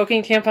 Yes,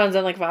 soaking tampons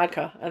in like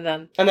vodka and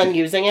then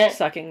using it,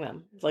 sucking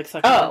them, like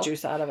sucking the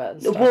juice out of it.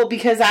 And stuff. Well,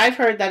 because I've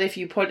heard that if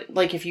you put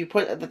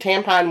the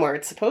tampon where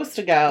it's supposed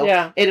to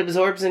go, it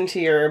absorbs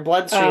into your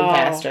bloodstream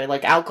faster,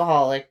 like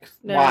alcoholic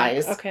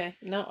wise. Okay.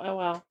 No. Oh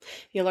well,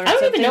 you learn. I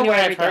don't even know where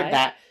I've heard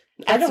that.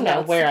 I don't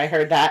know where I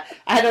heard that.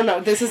 I don't know.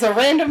 This is a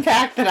random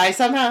fact that I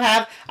somehow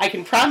have. I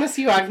can promise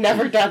you I've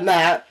never done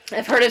that.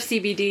 I've heard of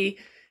CBD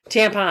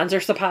tampons or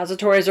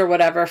suppositories or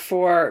whatever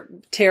for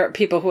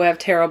people who have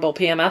terrible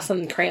PMS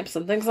and cramps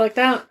and things like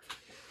that.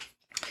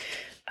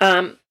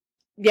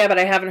 Yeah, but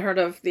I haven't heard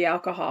of the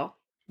alcohol.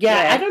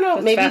 Yeah, I don't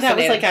know. Maybe that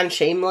was like on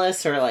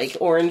Shameless or like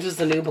Orange is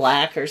the New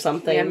Black or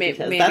something. Yeah, maybe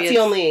that's the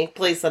only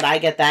place that I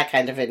get that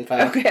kind of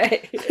info.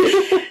 Okay.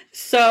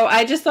 So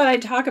I just thought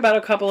I'd talk about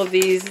a couple of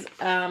these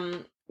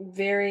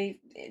very,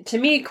 to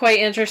me, quite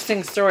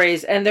interesting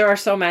stories. And there are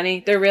so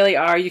many. There really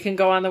are. You can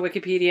go on the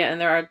Wikipedia and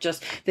there are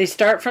they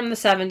start from the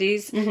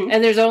 70s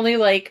and there's only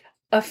like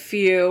a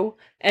few.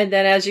 And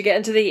then as you get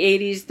into the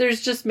 80s,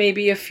 there's just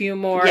maybe a few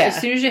more. Yeah. As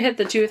soon as you hit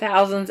the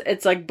 2000s,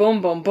 it's like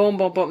boom, boom, boom,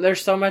 boom, boom.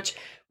 There's so much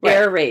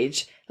air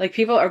rage. Like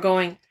people are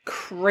going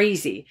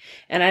crazy.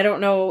 And I don't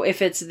know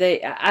if it's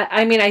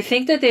I mean, I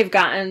think that they've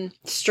gotten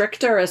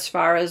stricter as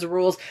far as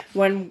rules.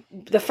 When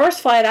the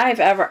first flight I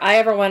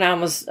ever went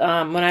on was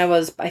when I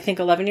was, I think,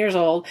 11 years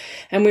old,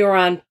 and we were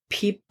on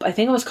I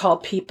think it was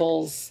called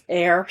People's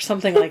Air,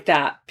 something like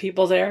that.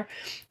 People's Air.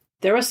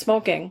 There was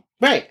smoking.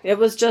 Right. It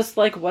was just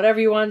like whatever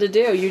you wanted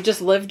to do. You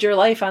just lived your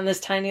life on this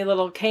tiny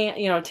little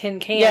tin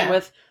can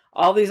with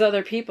all these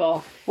other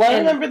people. Well, I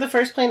remember the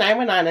first plane I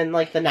went on in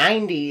like the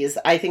 90s.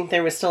 I think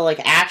there was still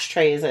like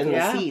ashtrays in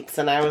the seats,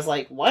 and I was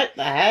like, what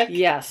the heck?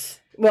 Yes.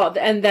 Well,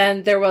 and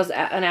then there was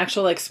an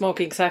actual like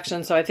smoking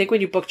section. So I think when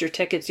you booked your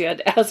tickets, you had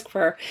to ask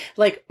for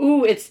like,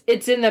 ooh, it's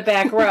in the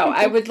back row.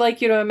 I would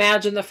like you to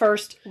imagine the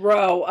first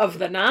row of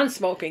the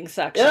non-smoking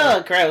section.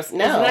 Oh, gross.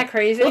 No. Isn't that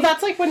crazy? Well,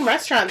 that's like when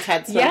restaurants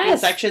had smoking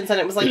sections, and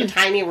it was like a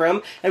tiny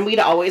room, and we'd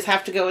always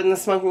have to go in the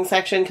smoking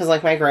section because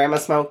like my grandma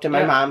smoked and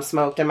my mom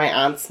smoked and my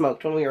aunt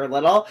smoked when we were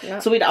little. Yeah.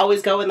 So we'd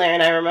always go in there,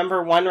 and I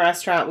remember one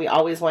restaurant we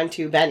always went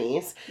to,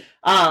 Benny's.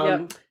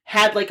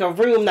 had like a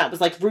room that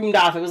was like roomed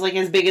off. It was like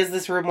as big as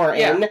this room we're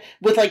in,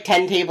 with like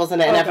 10 tables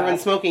in it, and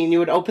everyone's smoking, and you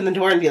would open the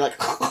door and be like...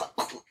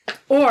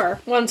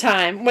 Or one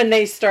time when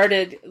they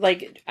started,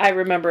 like, I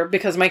remember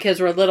because my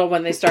kids were little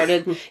when they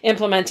started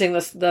implementing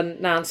the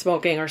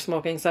non-smoking or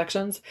smoking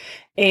sections,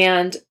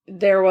 and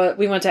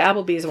we went to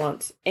Applebee's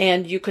once,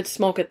 and you could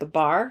smoke at the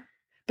bar,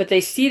 but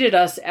they seated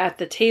us at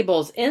the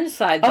tables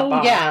inside the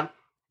bar. Oh, yeah.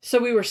 So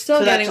we were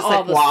still getting just,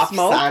 all the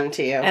smoke.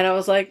 Onto you. And I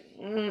was like,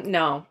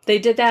 no. They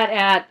did that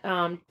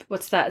at,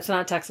 what's that? It's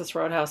not Texas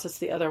Roadhouse. It's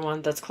the other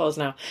one that's closed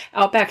now.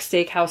 Outback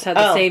Steakhouse had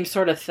the same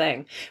sort of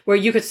thing where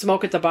you could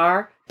smoke at the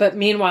bar, but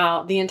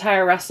meanwhile, the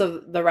entire rest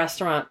of the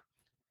restaurant,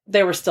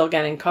 they were still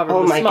getting covered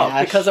with smoke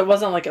because it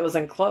wasn't like it was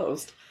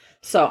enclosed.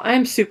 So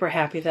I'm super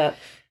happy that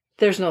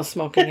there's no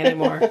smoking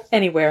anymore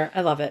anywhere.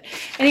 I love it.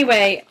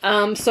 Anyway,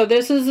 so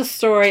this is a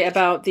story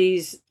about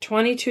these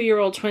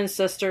 22-year-old twin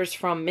sisters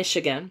from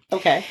Michigan.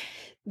 Okay.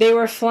 They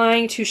were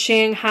flying to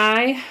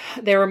Shanghai.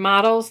 They were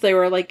models. They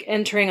were like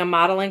entering a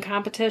modeling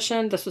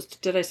competition. This was,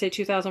 did I say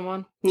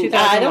 2001?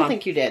 2001. I don't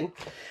think you did.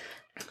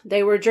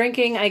 They were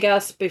drinking, I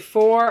guess,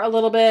 before a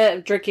little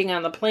bit, drinking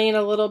on the plane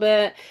a little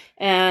bit,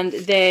 and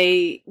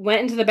they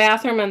went into the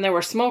bathroom and they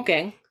were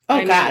smoking.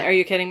 Oh, God. Are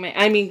you kidding me?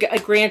 I mean,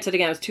 granted,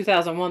 again, it was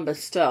 2001, but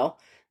still.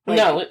 Like,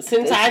 no,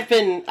 since I've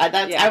been,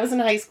 I was in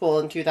high school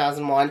in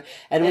 2001,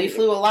 and we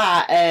flew a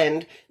lot,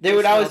 and there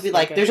would always be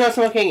like, there's no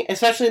smoking,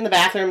 especially in the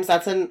bathrooms.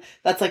 That's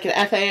like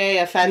an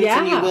FAA offense,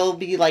 and you will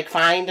be like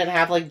fined and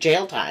have like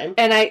jail time.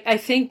 And I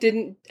think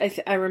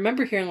I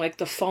remember hearing like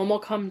the foam will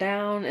come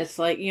down. It's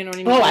like, you know what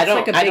I mean? Oh, it's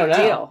like a big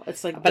deal.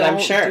 It's like, but I'm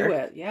sure. Do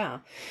it. Yeah.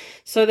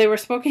 So they were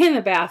smoking in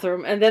the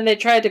bathroom, and then they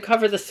tried to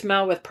cover the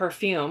smell with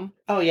perfume.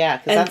 Oh yeah,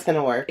 because that's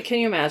gonna work. Can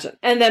you imagine?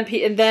 And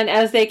then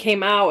as they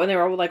came out and they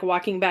were like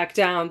walking back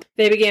down,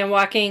 they began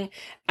walking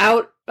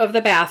out of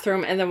the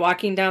bathroom and then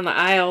walking down the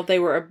aisle. They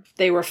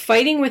were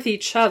fighting with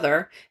each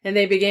other, and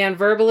they began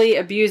verbally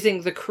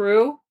abusing the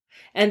crew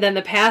and then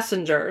the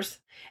passengers.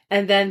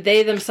 And then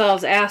they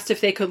themselves asked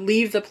if they could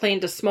leave the plane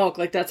to smoke.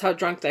 Like, that's how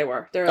drunk they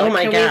were. They were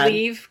like, can we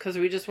leave? Because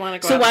we just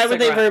want to go out. So why were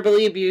they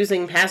verbally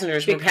abusing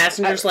passengers? Were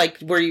passengers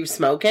like, were you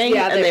smoking?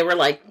 Yeah. And they were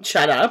like,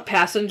 shut up?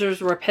 Passengers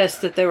were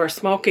pissed that they were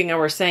smoking and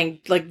were saying,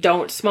 like,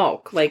 don't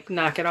smoke. Like,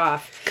 knock it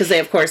off. Because they,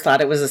 of course,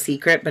 thought it was a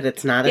secret, but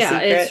it's not a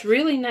secret. Yeah, it's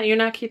really not. You're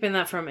not keeping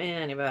that from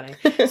anybody.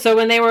 So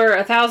when they were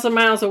 1,000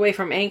 miles away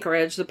from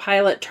Anchorage, the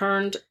pilot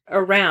turned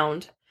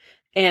around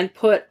and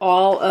put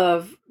all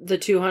of the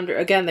 200,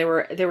 again, they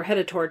were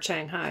headed toward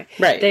Shanghai.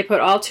 Right. They put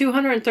all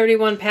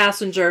 231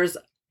 passengers,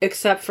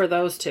 except for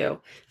those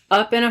two,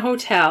 up in a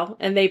hotel,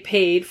 and they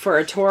paid for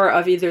a tour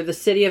of either the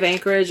city of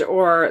Anchorage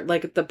or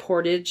like the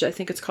Portage. I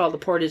think it's called the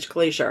Portage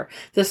Glacier.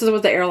 This is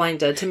what the airline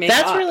did to make.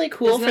 That's really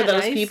cool for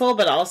those people,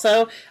 but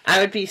also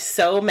I would be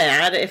so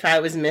mad if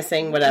I was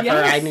missing whatever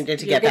I needed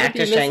to get back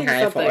to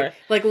Shanghai for.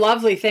 Like,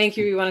 lovely, thank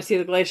you. You want to see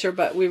the glacier,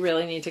 but we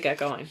really need to get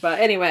going.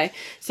 But anyway,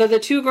 so the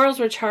two girls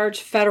were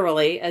charged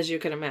federally, as you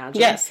can imagine.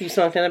 Yes, you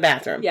smoked in a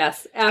bathroom.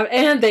 Yes,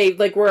 and they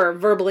like were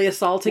verbally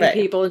assaulting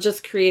people and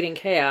just creating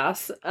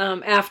chaos.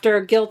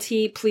 After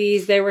guilty pleas,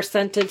 they were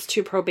sentenced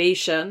to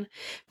probation,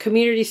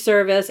 community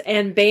service,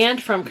 and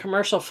banned from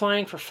commercial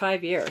flying for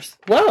 5 years.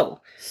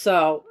 Whoa.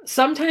 So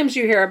sometimes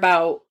you hear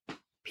about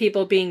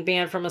people being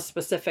banned from a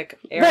specific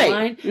airline.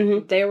 Right.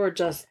 Mm-hmm. They were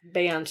just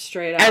banned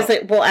straight out. As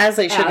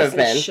they should have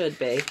been. Should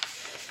be.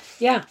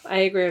 Yeah, I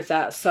agree with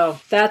that. So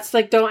that's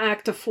like, don't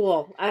act a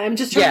fool. I'm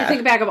just trying to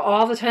think back of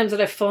all the times that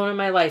I've flown in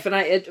my life. And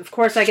of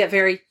course, I get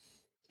very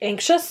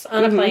anxious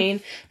on a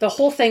plane. The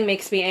whole thing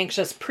makes me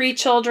anxious,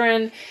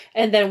 pre-children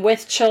and then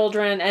with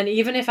children. And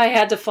even if I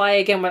had to fly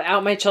again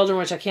without my children,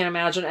 which I can't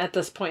imagine at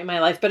this point in my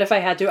life, but if I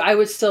had to, I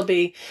would still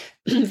be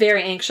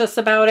very anxious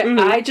about it.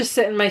 I just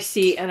sit in my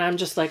seat and I'm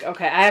just like,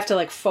 okay, I have to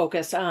like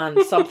focus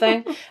on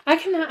something. I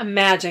cannot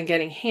imagine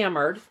getting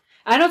hammered.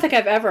 I don't think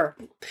I've ever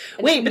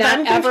but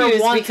I'm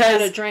confused once because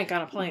had a drink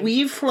on a plane.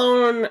 We've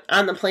flown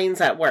on the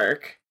planes at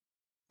work.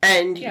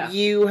 And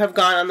you have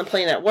gone on the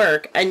plane at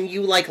work, and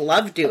you, like,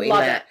 love doing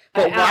that.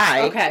 But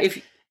why?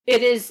 Okay.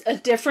 It is a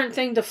different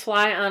thing to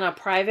fly on a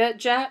private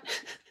jet.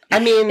 I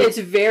mean... It's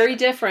very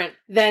different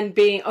than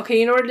being... Okay,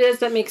 you know what it is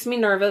that makes me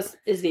nervous?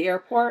 Is the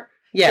airport.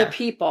 Yeah. The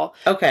people.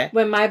 Okay.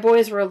 When my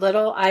boys were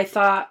little, I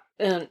thought,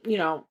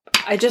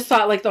 I just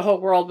thought, like, the whole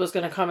world was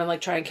going to come and,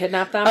 like, try and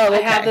kidnap them. I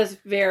have this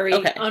very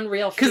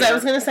unreal fear. Because I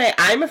was going to say,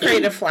 I'm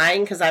afraid of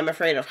flying because I'm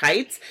afraid of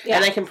heights. Yeah.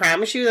 And I can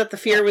promise you that the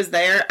fear was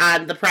there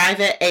on the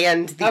private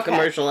and the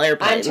commercial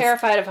airplanes. I'm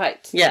terrified of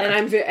heights. Yeah.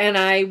 And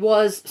I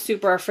was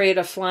super afraid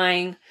of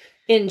flying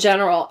in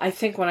general, I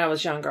think when I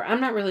was younger.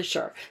 I'm not really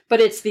sure. But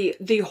it's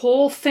the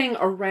whole thing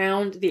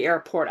around the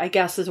airport, I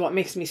guess, is what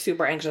makes me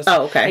super anxious.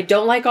 Oh, okay. I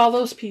don't like all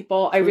those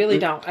people. I really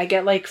don't. I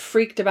get, like,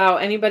 freaked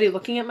about anybody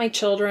looking at my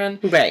children.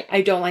 Right.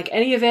 I don't like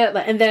any of it.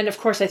 And then, of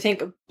course, I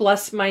think,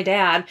 bless my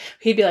dad,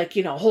 he'd be like,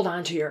 hold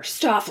on to your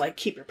stuff. Like,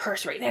 keep your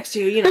purse right next to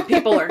you.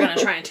 People are going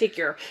to try and take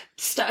your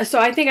stuff. So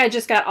I think I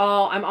just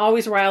I'm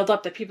always riled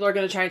up that people are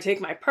going to try and take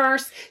my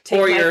purse.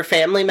 Or your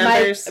family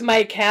members.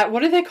 My cat.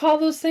 What do they call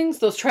those things?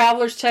 Those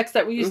traveler's checks that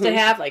that we used to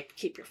have, like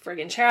keep your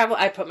friggin' travel.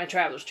 I put my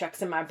traveler's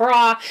checks in my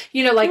bra,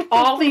 you know, like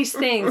all these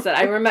things that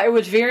I remember. It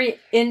was very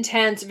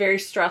intense, very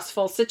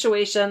stressful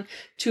situation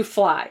to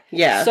fly.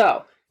 Yeah.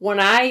 So when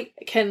I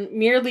can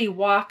merely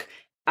walk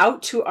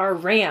out to our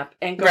ramp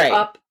and go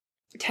up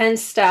 10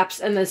 steps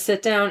and then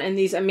sit down in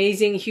these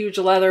amazing, huge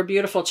leather,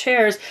 beautiful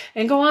chairs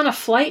and go on a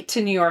flight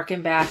to New York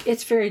and back,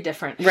 it's very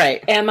different.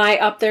 Right. Am I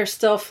up there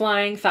still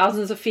flying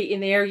thousands of feet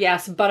in the air?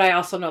 Yes, but I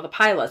also know the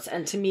pilots.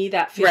 And to me,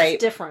 that feels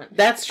different.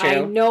 That's true.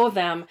 I know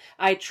them.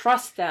 I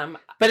trust them.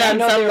 But on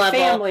some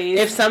level,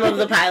 if some of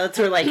the pilots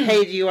were like,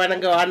 hey, do you want to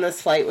go on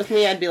this flight with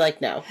me? I'd be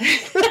like, no.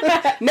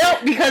 No,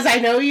 because I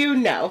know you.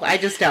 No, I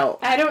just don't.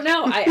 I don't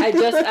know.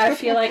 I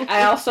feel like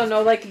I also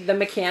know like the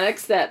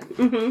mechanics that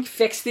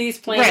fix these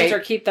planes or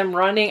keep them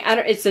running.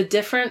 It's a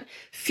different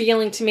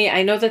feeling to me.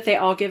 I know that they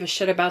all give a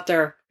shit about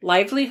their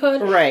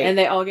livelihood. Right. And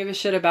they all give a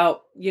shit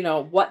about, you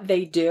know, what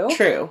they do.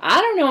 True. I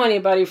don't know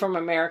anybody from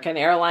American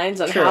Airlines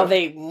and how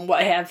they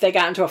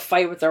got into a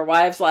fight with their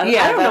wives. I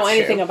don't know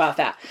anything about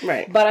that.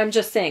 Right. But I'm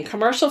just saying,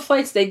 commercial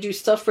flights, they do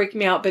still freak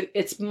me out, but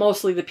it's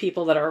mostly the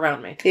people that are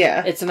around me.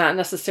 Yeah. It's not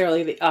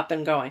necessarily the up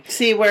and going.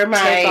 See, where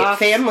my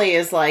family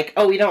is like,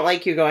 oh, we don't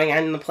like you going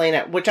on the plane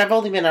which I've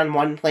only been on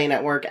one plane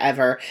at work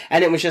ever,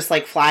 and it was just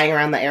like flying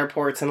around the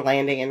airports and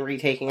landing and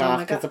retaking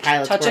off because the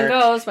pilots Touch and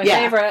goes, my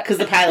favorite. Because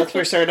the pilots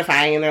were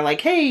certifying and they're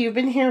like, hey, you've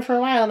been here for a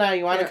while now,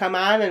 you want to come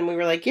on? And we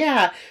were like,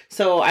 yeah.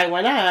 So I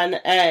went on,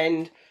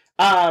 and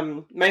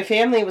my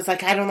family was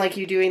like, I don't like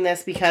you doing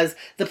this because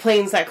the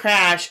planes that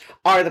crash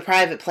are the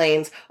private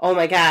planes. Oh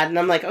my God. And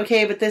I'm like,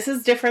 okay, but this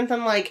is different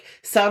than like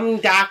some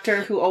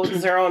doctor who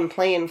owns their own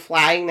plane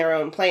flying their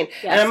own plane.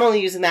 Yes. And I'm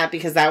only using that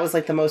because that was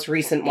like the most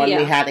recent one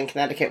we had in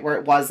Connecticut, where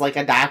it was like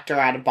a doctor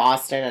out of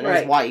Boston and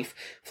his wife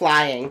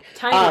flying.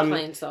 Tiny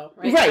planes though,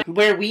 right? Right.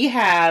 Where we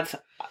have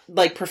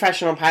like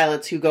professional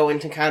pilots who go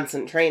into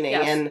constant training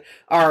and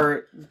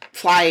are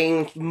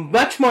flying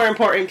much more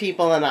important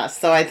people than us.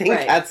 So I think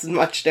that's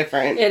much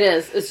different. It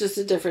is. It's just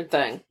a different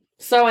thing.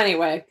 So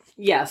anyway,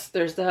 yes,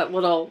 there's our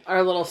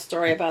little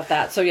story about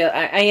that. So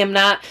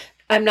yeah,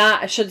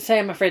 I should say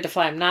I'm afraid to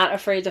fly. I'm not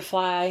afraid to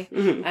fly.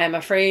 Mm-hmm. I'm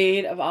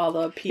afraid of all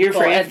the people. You're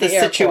afraid at of the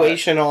airport.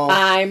 Situational.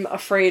 I'm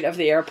afraid of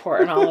the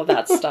airport and all of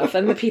that stuff,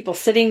 and the people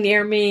sitting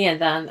near me,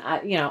 and then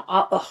none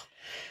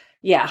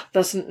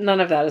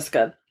of that is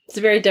good. It's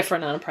very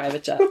different on a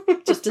private jet.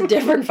 Just a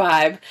different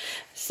vibe.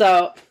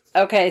 So,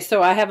 okay,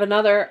 so I have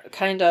another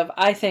kind of,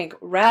 I think,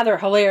 rather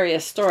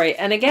hilarious story.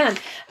 And again,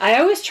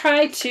 I always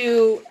try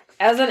to,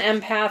 as an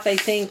empath, I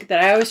think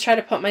that I always try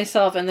to put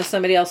myself into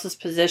somebody else's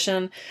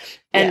position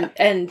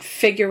and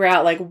figure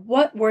out, like,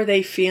 what were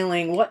they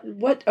feeling?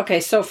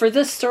 Okay, so for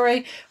this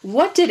story,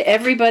 what did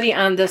everybody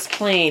on this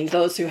plane,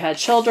 those who had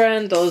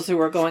children, those who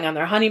were going on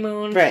their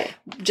honeymoon,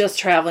 just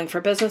traveling for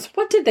business,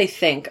 what did they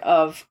think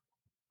of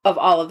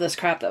all of this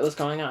crap that was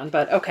going on?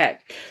 But okay,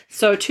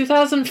 so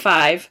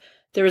 2005,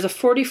 there was a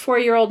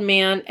 44-year-old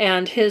man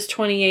and his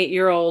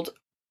 28-year-old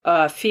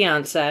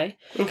fiance.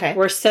 Okay,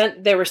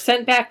 they were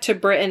sent back to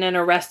Britain and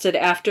arrested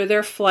after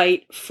their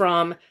flight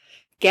from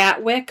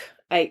Gatwick.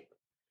 I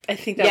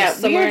think that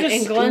was somewhere in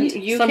England.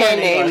 UK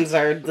names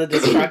are the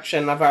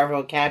destruction of our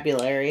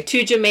vocabulary.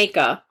 To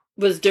Jamaica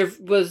was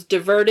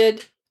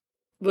diverted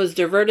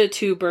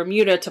to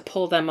Bermuda to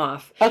pull them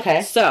off.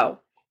 Okay, so.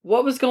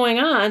 What was going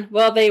on?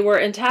 Well, they were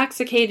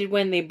intoxicated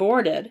when they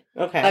boarded.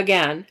 Okay.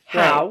 Again,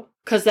 how?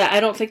 Because I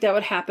don't think that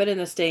would happen in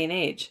this day and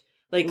age.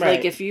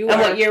 Like if you.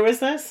 And what year was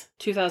this?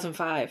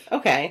 2005.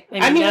 Okay.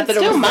 I mean, it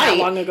still might.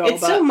 Long ago, it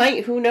still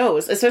might. Who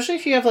knows? Especially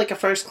if you have like a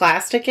first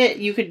class ticket,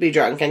 you could be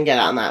drunk and get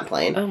on that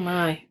plane. Oh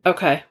my.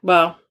 Okay.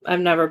 Well, I've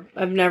never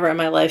in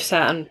my life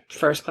sat in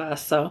first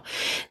class. So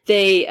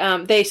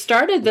they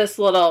started this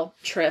little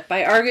trip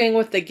by arguing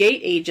with the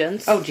gate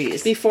agents. Oh,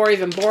 geez. Before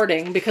even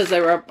boarding, because they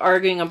were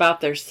arguing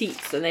about their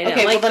seats and they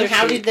didn't like their seats.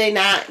 How did they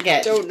not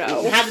get? Don't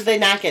know. How did they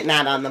not get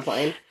not on the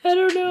plane? I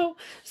don't know.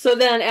 So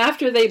then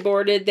after they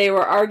boarded, they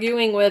were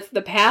arguing with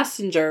the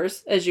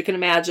passengers, as you can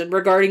imagine,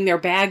 regarding their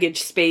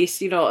baggage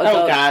space,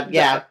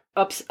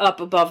 up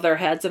above their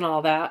heads and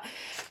all that.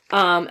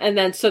 And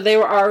then so they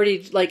were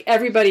already like,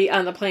 everybody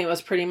on the plane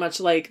was pretty much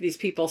like, these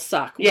people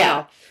suck. Yeah.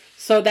 Wow.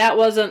 So that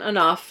wasn't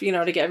enough,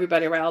 to get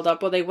everybody riled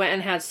up. Well, they went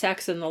and had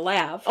sex in the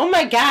lav. Oh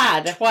my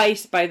God.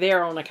 Twice by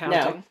their own accounting.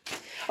 No.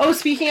 Oh,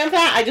 speaking of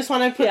that, I just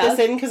want to put this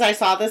in because I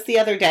saw this the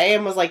other day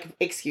and was like,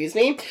 excuse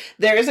me.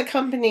 There is a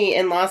company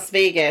in Las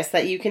Vegas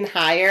that you can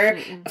hire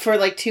for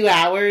like 2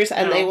 hours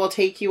and they will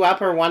take you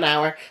up, or 1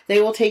 hour.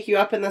 They will take you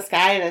up in the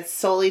sky, and it's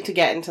solely to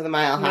get into the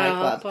Mile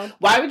High Club.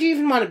 Why would you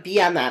even want to be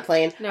on that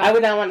plane? No. I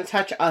would not want to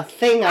touch a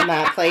thing on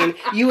that plane.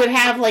 You would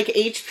have like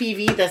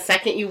HPV the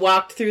second you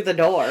walked through the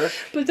door.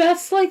 But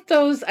that's like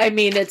those, I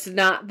mean, it's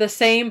not the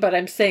same, but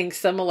I'm saying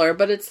similar,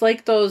 but it's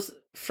like those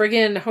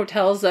friggin'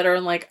 hotels that are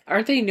in like,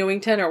 aren't they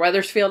Newington or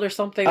Wethersfield or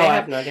something? I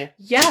have no idea.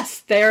 Yes,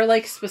 they're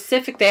like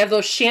specific. They have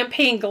those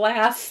champagne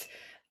glass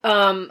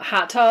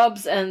hot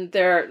tubs and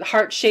their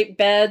heart-shaped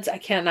beds. I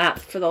cannot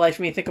for the life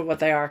of me think of what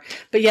they are.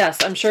 But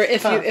yes, I'm sure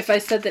if I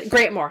said that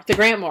Grantmore, the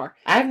Grantmore.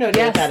 I have no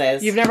idea what that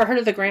is. You've never heard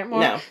of the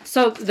Grantmore? No.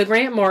 So the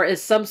Grantmore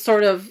is some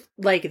sort of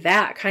like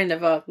that kind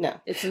of a...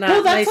 No. It's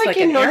not nice like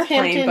an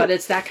airplane, but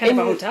it's that kind of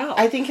a hotel.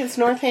 I think it's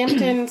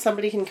Northampton.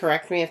 Somebody can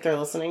correct me if they're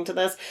listening to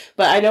this.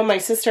 But I know my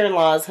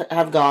sister-in-laws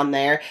have gone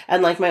there.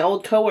 And like my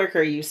old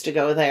coworker used to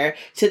go there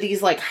to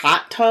these like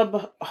hot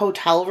tub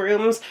hotel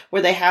rooms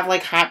where they have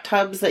like hot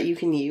tubs that you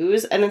can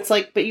use. And it's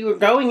like, but you were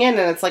going in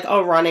and it's like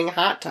a running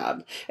hot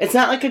tub. It's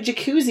not like a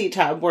jacuzzi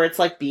tub where it's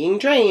like being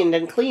drained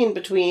and cleaned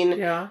between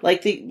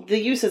like the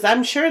uses.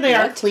 I'm sure they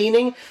are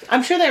cleaning.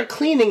 I'm sure they're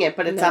cleaning it,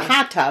 but it's a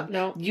hot tub.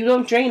 No. You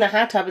don't drain a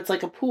hot tub. It's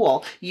like a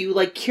pool. You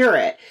like cure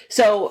it.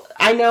 So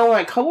I know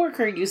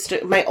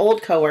my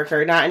old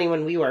coworker, not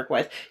anyone we work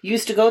with,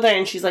 used to go there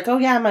and she's like, oh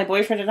yeah, my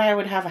boyfriend and I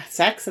would have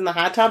sex in the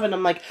hot tub. And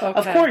I'm like,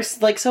 of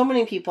course, like so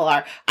many people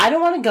are. I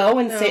don't want to go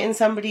and sit in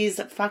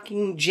somebody's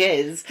fucking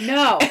jizz.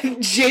 No.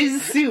 Jizz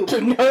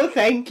soup. No,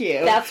 thank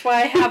you. That's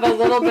why I have a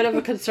little bit of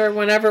a concern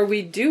whenever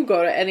we do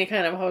go to any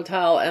kind of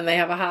hotel and they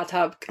have a hot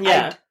tub.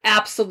 Yeah. I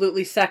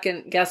absolutely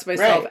second guess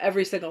myself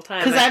every single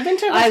time. Because I've been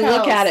to hotels. I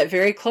look at it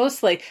very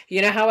closely.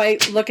 You know how I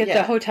look at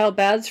the hotel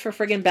beds for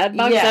friggin' bed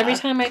bugs every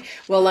time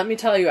well, let me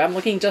tell you, I'm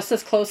looking just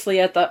as closely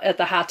at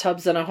the hot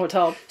tubs in a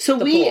hotel. So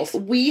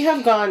we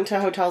have gone to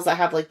hotels that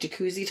have like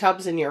jacuzzi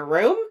tubs in your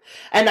room,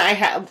 and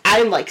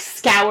I like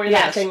scour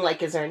that thing,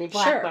 like, is there any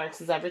black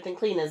marks? Is everything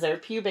clean? Is there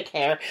pubic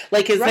hair?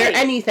 Like, is there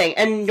anything?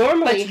 And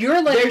normally but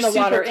you're letting the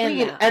water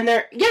clean, in that. and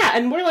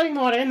and we're letting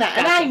the water in that.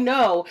 Gotcha. And I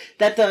know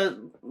that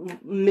the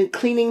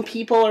cleaning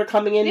people are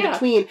coming in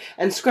between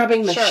and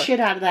scrubbing the shit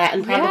out of that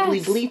and probably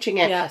bleaching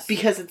it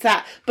because it's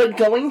that. But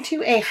going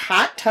to a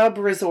hot tub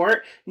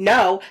resort,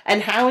 no.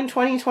 And how in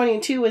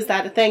 2022 is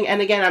that a thing?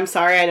 And again, I'm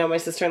sorry, I know my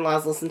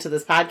sister-in-law's listened to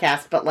this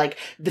podcast, but like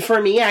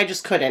for me, I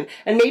just couldn't.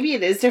 And maybe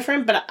it is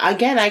different, but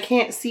again, I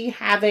can't see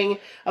having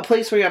a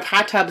place where you have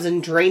hot tubs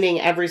and draining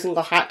every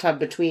single hot tub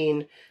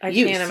between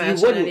use. Can't imagine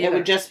you wouldn't. It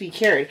would just be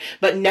cured.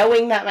 But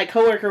knowing that my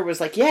coworker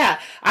was like, yeah,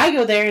 I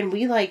go there and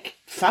we like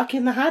fuck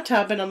in the hot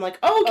tub, and I'm like,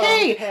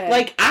 okay.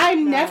 Like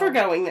I'm never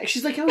going there.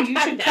 She's like, oh, you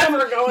should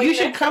come. You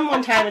should come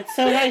one time. It's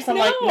so nice. I'm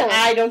like, no,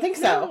 I don't think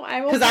so.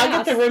 Because I'll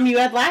get the room you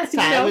had last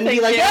time and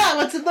be like, oh,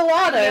 what's in the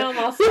water? No, I'm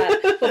all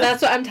set. Well,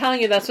 that's what I'm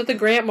telling you. That's what the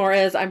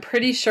Grantmore is. I'm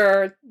pretty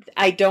sure.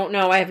 I don't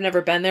know. I have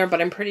never been there,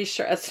 but I'm pretty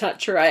sure that's not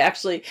true. I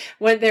actually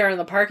went there in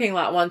the parking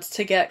lot once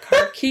to get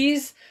car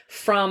keys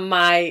from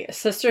my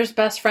sister's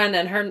best friend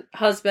and her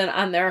husband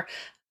on their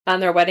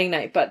wedding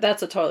night, but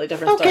that's a totally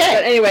different story.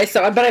 But anyway,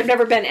 but I've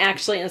never been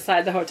actually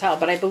inside the hotel,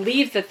 but I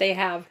believe that they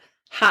have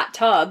hot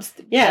tubs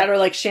that are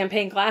like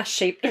champagne glass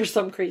shaped or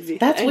some crazy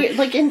That's thing. weird.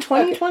 Like in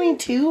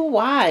 2022,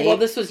 why? Well,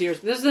 this was in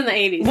the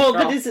 80s. Well,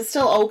 but is it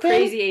still open?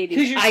 Crazy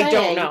 80s. I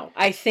don't know.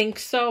 I think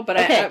so, but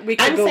we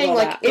can I'm Google saying,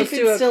 like, that. if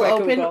it's still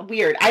open, Google.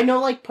 Weird. I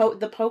know, like,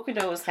 the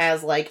Poconos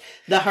has, like,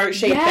 the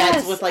heart-shaped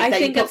beds with, like, that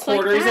you put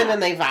quarters in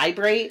and they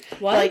vibrate.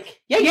 What?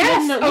 Like,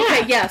 yes.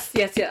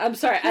 I'm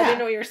sorry. I didn't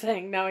know what you were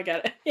saying. Now I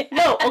get it.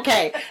 No,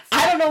 okay.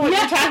 I don't know what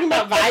you're talking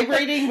about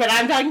vibrating, but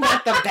I'm talking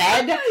about the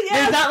bed.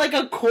 There's not, like,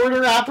 a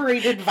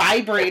quarter-operated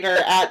vibrator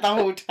at the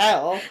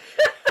hotel.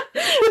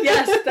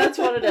 Yes, that's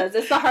what it is.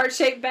 It's the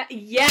heart-shaped bed.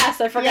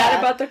 Yes, I forgot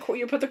about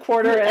you put the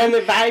quarter in. And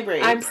it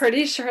vibrates. I'm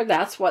pretty sure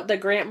that's what the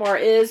Grantmore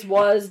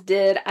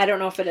did. I don't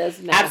know if it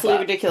is now.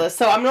 Absolutely ridiculous.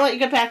 So I'm going to let you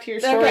get back to your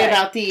story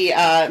about the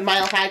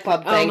Mile High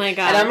Club thing. Oh my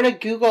God. And I'm going to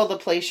Google the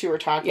place you were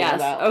talking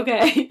about.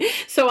 Okay.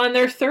 So on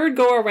their third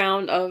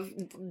go-around of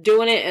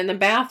doing it in the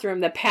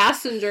bathroom, the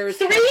passengers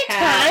Three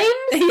times?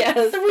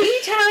 Yes.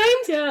 3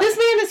 times? Yeah. This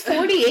man is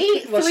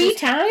 48. Well, 3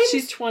 times?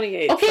 She's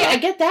 28. Okay, I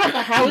get that,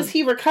 but how is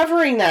he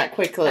recovering that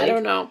quickly? I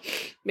don't know.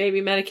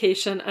 Maybe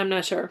medication. I'm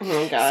not sure.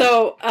 Oh, God.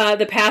 So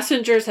the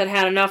passengers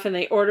had enough and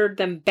they ordered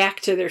them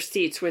back to their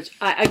seats, which,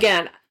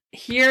 again,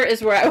 here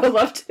is where I would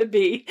love to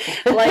be,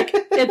 like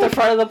at the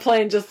front of the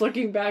plane, just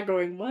looking back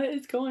going, what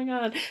is going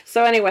on?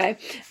 So anyway,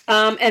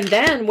 and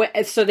then,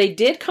 so they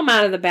did come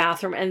out of the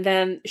bathroom, and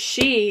then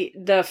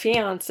the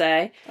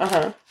fiance,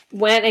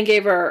 went and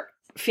gave her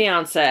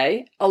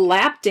fiance a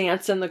lap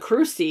dance in the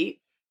crew seat.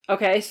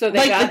 Okay, so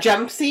they got the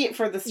jump seat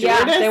for the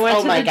stewardess? Yeah, they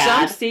went to the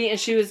jump seat, and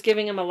she was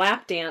giving him a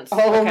lap dance.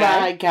 Oh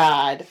my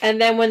God. And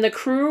then when the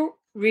crew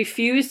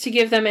refused to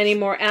give them any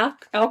more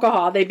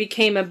alcohol, they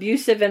became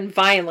abusive and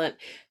violent,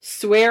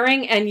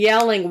 swearing and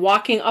yelling,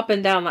 walking up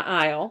and down the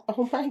aisle.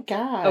 Oh my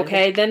God.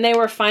 Okay, then they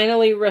were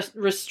finally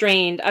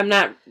restrained. I'm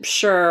not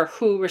sure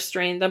who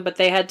restrained them, but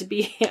they had to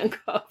be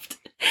handcuffed.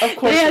 Of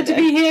course they had to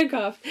be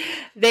handcuffed.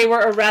 They were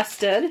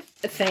arrested,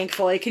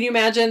 thankfully. Can you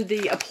imagine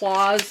the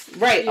applause?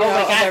 Right. Oh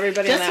my God.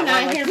 Everybody just on that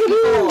to not hear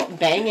people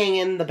banging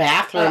in the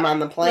bathroom on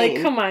the plane.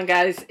 Like, come on,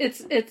 guys.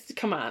 It's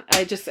come on.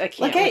 I can't.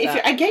 Like,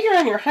 I get you're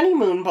on your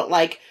honeymoon, but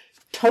like,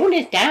 tone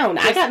it down.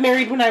 I got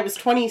married when I was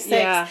 26,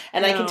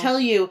 and I can tell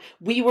you,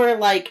 we were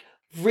like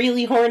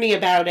really horny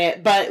about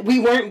it, but we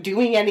weren't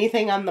doing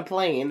anything on the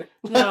plane.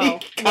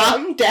 Like,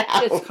 calm down.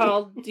 It's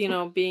called,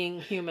 being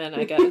human,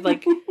 I guess.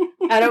 Like,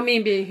 I don't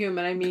mean being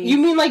human. I mean... You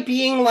mean like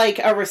being like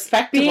a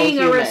respectable human. Being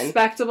a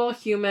respectable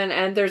human,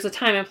 and there's a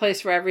time and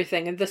place for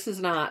everything, and this is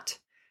not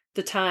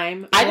the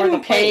time I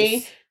didn't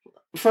pay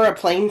for a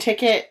plane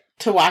ticket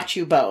to watch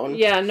you bone.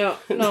 Yeah, no,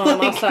 I'm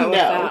all set with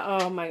that.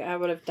 Oh my, I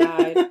would have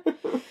died.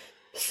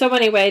 So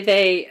anyway,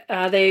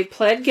 they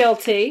pled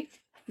guilty.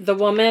 The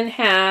woman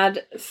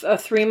had a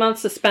 3-month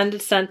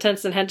suspended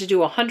sentence and had to do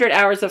 100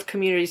 hours of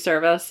community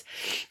service.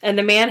 And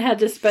the man had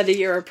to spend a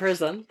year in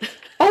prison.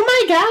 Oh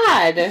my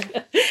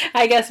God.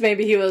 I guess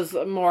maybe he was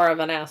more of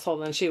an asshole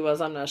than she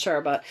was. I'm not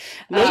sure, but...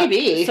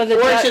 maybe. So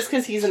or it's just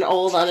because he's an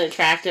old,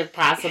 unattractive,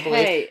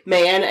 possibly,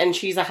 man, and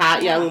she's a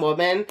hot young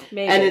woman.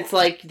 Maybe. And it's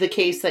like the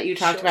case that you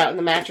talked about in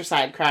the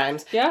Matricide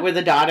crimes, where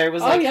the daughter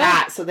was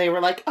hot. So they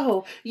were like,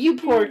 oh, you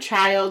poor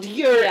child,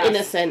 you're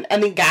innocent.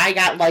 And the guy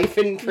got life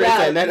in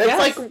prison. And it's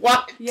like,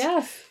 what?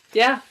 Yes.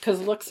 Yeah, because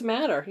looks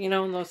matter, in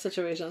those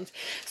situations.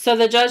 So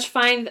the judge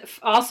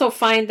also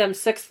fined them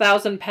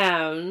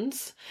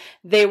 £6,000.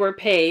 They were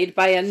paid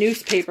by a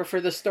newspaper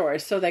for the story.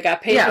 So they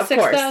got paid the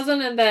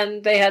 $6,000 and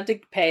then they had to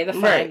pay the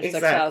fine of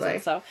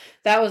 $6,000. So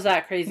that was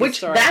that crazy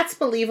story. That's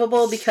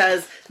believable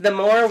because the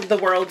more the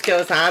world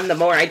goes on, the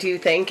more I do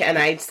think, and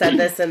I said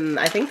this in,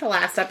 I think the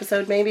last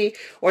episode maybe,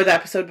 or the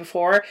episode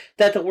before,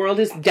 that the world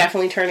is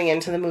definitely turning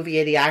into the movie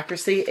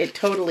Idiocracy. It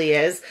totally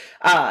is.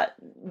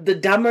 The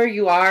dumber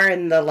you are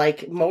and the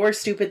more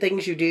stupid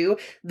things you do,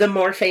 the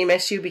more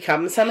famous you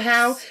become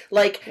somehow.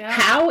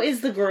 How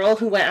is the girl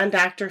who went on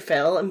Dr.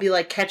 Phil and be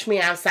like, catch me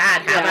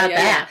outside? How about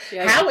that?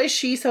 How is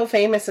she so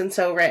famous and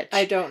so rich?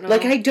 I don't know.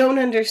 I don't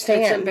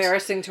understand. It's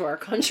embarrassing to our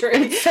country.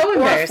 It's so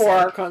embarrassing. Or for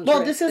our country.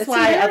 Well, this is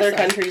why other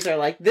countries are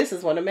like, this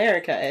is what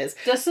America is.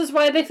 This is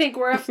why they think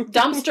we're a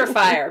dumpster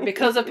fire,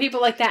 because of people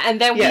like that. And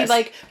then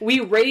we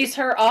raise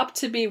her up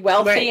to be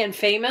wealthy and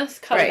famous.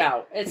 Cut it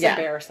out. It's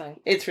embarrassing.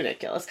 It's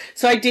ridiculous.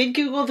 So I did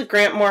Google the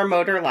Grantmore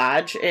Motor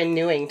Lodge in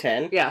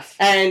Newington. Yes.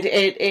 And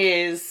it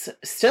is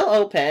still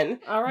open.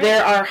 All right.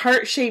 There are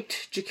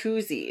heart-shaped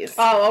jacuzzis.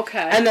 Oh,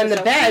 okay. And then the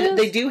bed,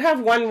 they do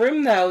have one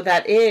room, though,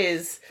 that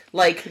is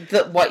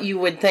what you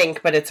would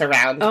think, but it's a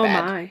round bed. Oh,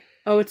 my.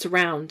 Oh, it's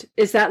round.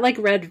 Is that like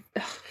red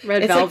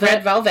velvet? It's like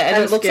red velvet.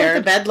 And it looks like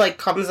the bed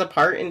comes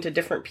apart into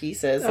different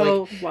pieces.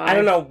 Oh, why? I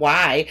don't know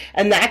why.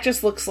 And that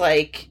just looks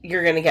like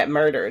you're going to get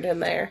murdered in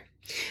there.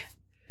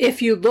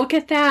 If you look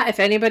at that, if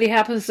anybody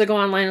happens to go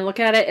online and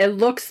look at it, it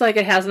looks like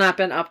it has not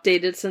been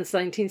updated since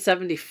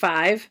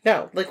 1975.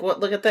 No,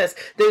 look at this.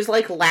 There's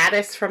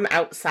lattice from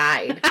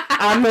outside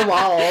on the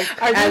walls.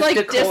 Are there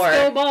decor.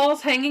 Disco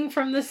balls hanging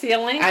from the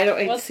ceiling?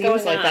 It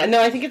seems like that.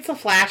 No, I think it's a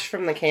flash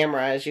from the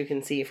camera, as you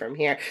can see from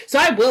here. So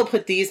I will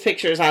put these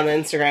pictures on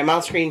Instagram.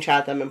 I'll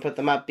screenshot them and put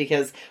them up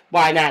because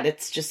why not?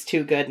 It's just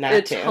too good not to.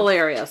 It's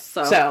hilarious.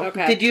 So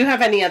okay. Did you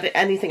have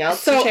anything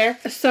else to share?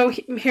 So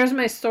here's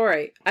my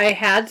story. I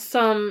had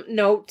some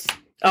notes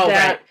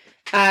that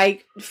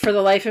for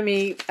the life of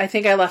me, I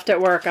think I left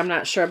at work. I'm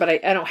not sure, but I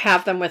don't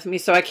have them with me,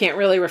 so I can't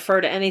really refer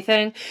to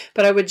anything.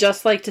 But I would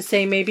just like to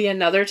say maybe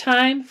another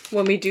time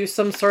when we do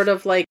some sort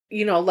of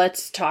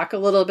let's talk a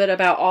little bit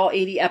about all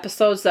 80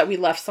 episodes that we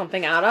left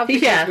something out of.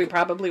 Because we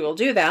probably will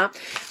do that.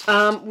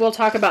 We'll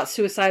talk about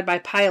suicide by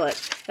pilot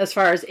as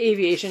far as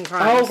aviation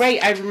crimes. Oh,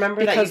 right. I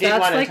remember that you did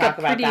want to talk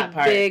about that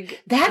part.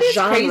 That is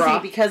crazy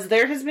because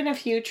there has been a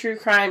few true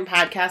crime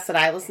podcasts that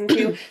I listen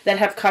to that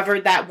have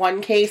covered that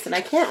one case, and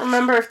I can't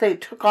remember if they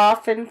took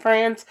off in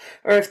France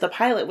or if the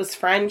pilot was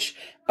French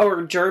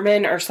or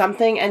German or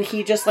something, and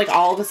he just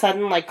all of a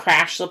sudden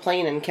crashed the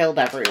plane and killed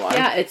everyone.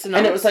 Yeah, it's nuts.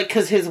 And it was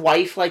because his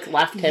wife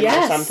left him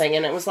or something,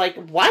 and it was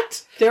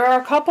what? There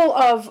are a couple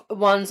of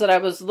ones that I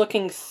was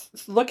looking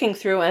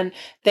through, and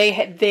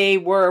they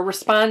were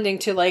responding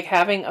to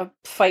having a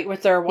fight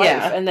with their wife,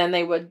 and then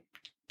they would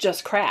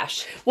just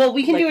crash. Well,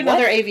 we can do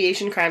another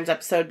aviation crimes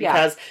episode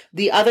because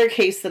the other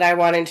case that I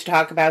wanted to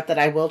talk about that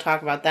I will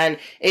talk about then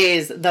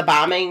is the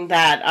bombing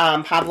that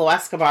Pablo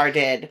Escobar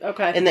did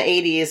in the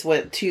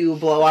 80s to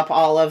blow up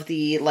all of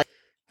the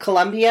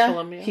Colombia.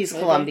 He's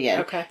maybe.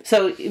 Colombian. Okay.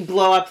 So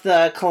blow up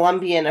the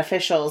Colombian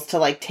officials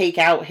to take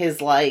out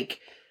his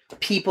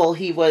people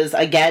he was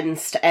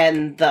against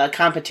and the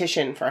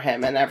competition for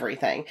him and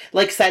everything.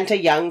 Sent a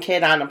young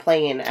kid on a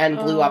plane and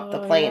blew up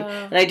the plane.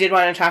 Yeah. And I did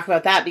want to talk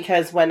about that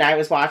because when I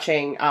was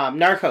watching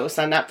Narcos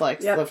on Netflix,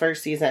 the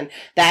first season,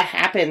 that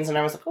happens and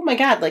I was like, oh my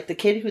God, the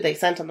kid who they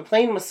sent on the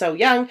plane was so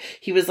young.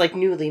 He was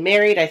newly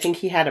married. I think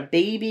he had a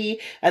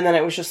baby. And then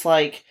it was just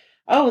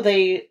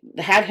they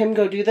had him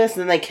go do this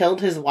and then they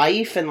killed his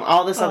wife and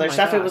all this other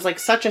stuff. God. It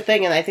was such a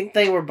thing. And I think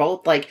they were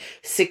both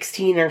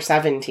 16 or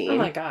 17. Oh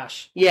my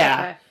gosh.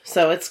 Yeah. Okay.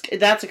 So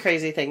that's a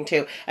crazy thing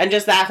too. And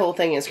just that whole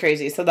thing is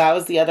crazy. So that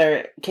was the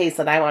other case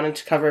that I wanted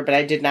to cover, but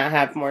I did not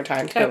have more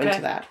time to go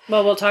into that.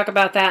 Well, we'll talk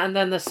about that and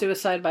then the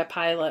suicide by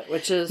pilot,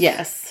 which is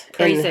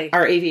crazy.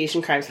 Our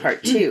aviation crimes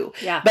part 2.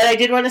 Yeah. But I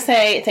did want to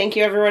say thank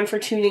you everyone for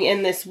tuning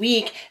in this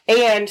week.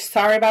 And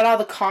sorry about all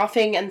the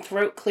coughing and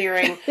throat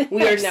clearing.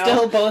 We are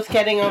still both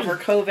getting over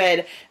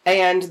COVID.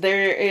 And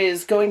there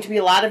is going to be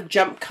a lot of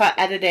jump cut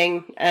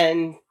editing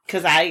and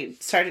because I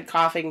started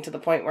coughing to the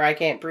point where I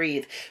can't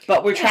breathe.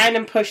 But we're trying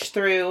to push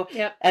through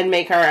and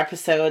make our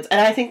episodes. And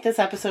I think this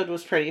episode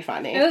was pretty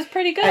funny. It was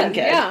pretty good.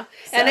 Yeah.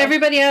 So. And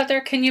everybody out there,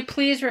 can you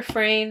please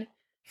refrain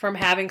from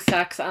having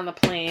sex on the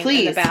plane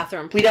in the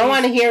bathroom? Please. We don't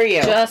want to hear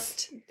you.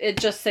 Just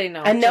say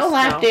no. And no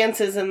lap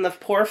dances in the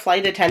poor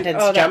flight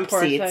attendants' jump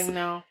seats. Thing,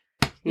 no.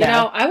 You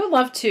know, I would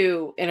love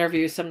to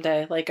interview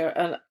someday, like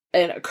a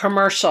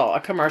commercial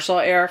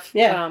air,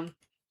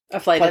 a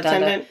flight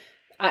attendant.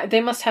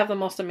 They must have the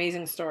most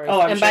amazing stories. Oh,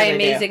 I'm and sure by they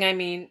amazing, do. I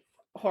mean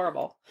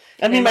horrible.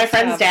 I mean, my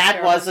friend's dad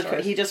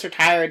he just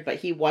retired, but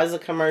he was a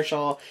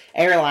commercial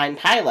airline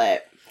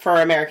pilot for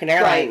American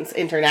Airlines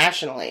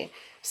internationally.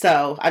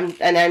 So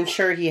I'm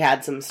sure he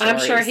had some stories.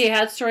 I'm sure he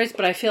had stories,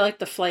 but I feel like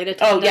the flight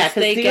attendants. Oh yeah,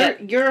 because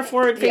you're a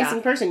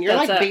forward-facing person. You're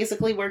like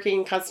basically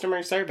working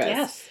customer service.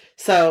 Yes.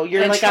 So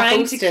you're like a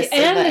hostess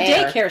and the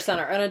daycare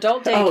center, an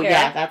adult daycare. Oh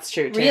yeah, that's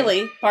true too.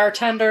 Really,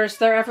 bartenders,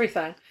 they're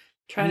everything.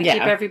 Trying to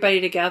keep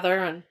everybody together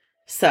and.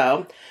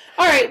 So,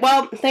 all right.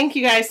 Well, thank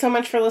you guys so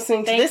much for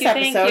listening to this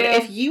episode.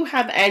 If you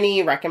have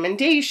any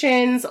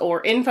recommendations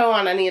or info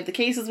on any of the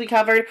cases we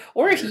covered,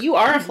 or if you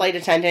are a flight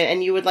attendant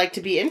and you would like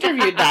to be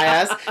interviewed by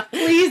us,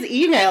 please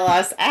email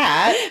us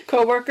at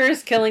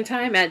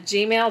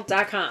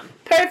coworkerskillingtime@gmail.com.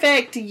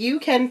 Perfect. You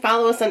can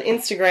follow us on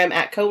Instagram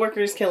at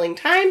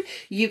coworkerskillingtime.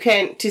 You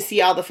can to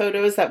see all the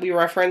photos that we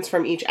reference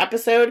from each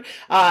episode.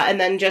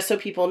 And then just so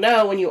people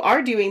know, when you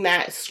are doing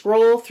that,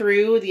 scroll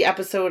through the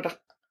episode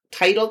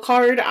title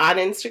card on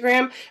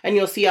Instagram and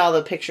you'll see all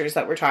the pictures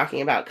that we're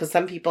talking about, because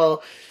some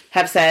people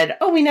have said,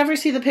 oh, we never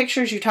see the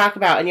pictures you talk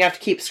about, and you have to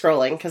keep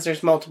scrolling because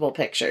there's multiple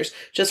pictures,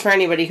 just for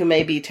anybody who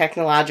may be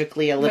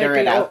technologically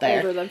illiterate out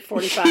there. Older than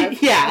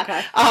 45.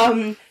 Yeah.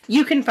 Okay.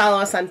 You can follow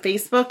us on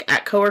Facebook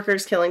at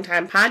Coworkers Killing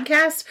Time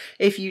Podcast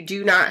if you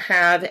do not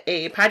have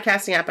a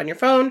podcasting app on your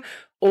phone,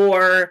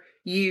 or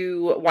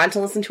you want to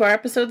listen to our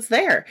episodes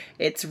there.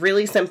 It's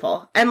really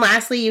simple. And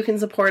lastly, you can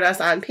support us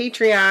on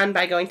Patreon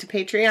by going to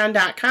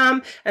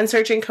patreon.com and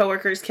searching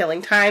Coworkers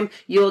Killing Time.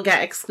 You will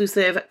get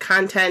exclusive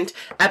content,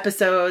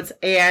 episodes,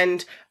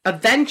 and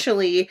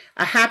eventually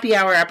a happy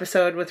hour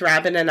episode with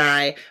Robin and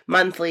I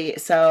monthly.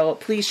 So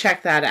please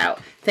check that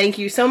out. Thank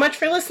you so much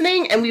for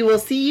listening, and we will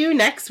see you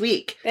next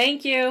week.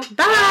 Thank you.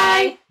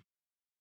 Bye.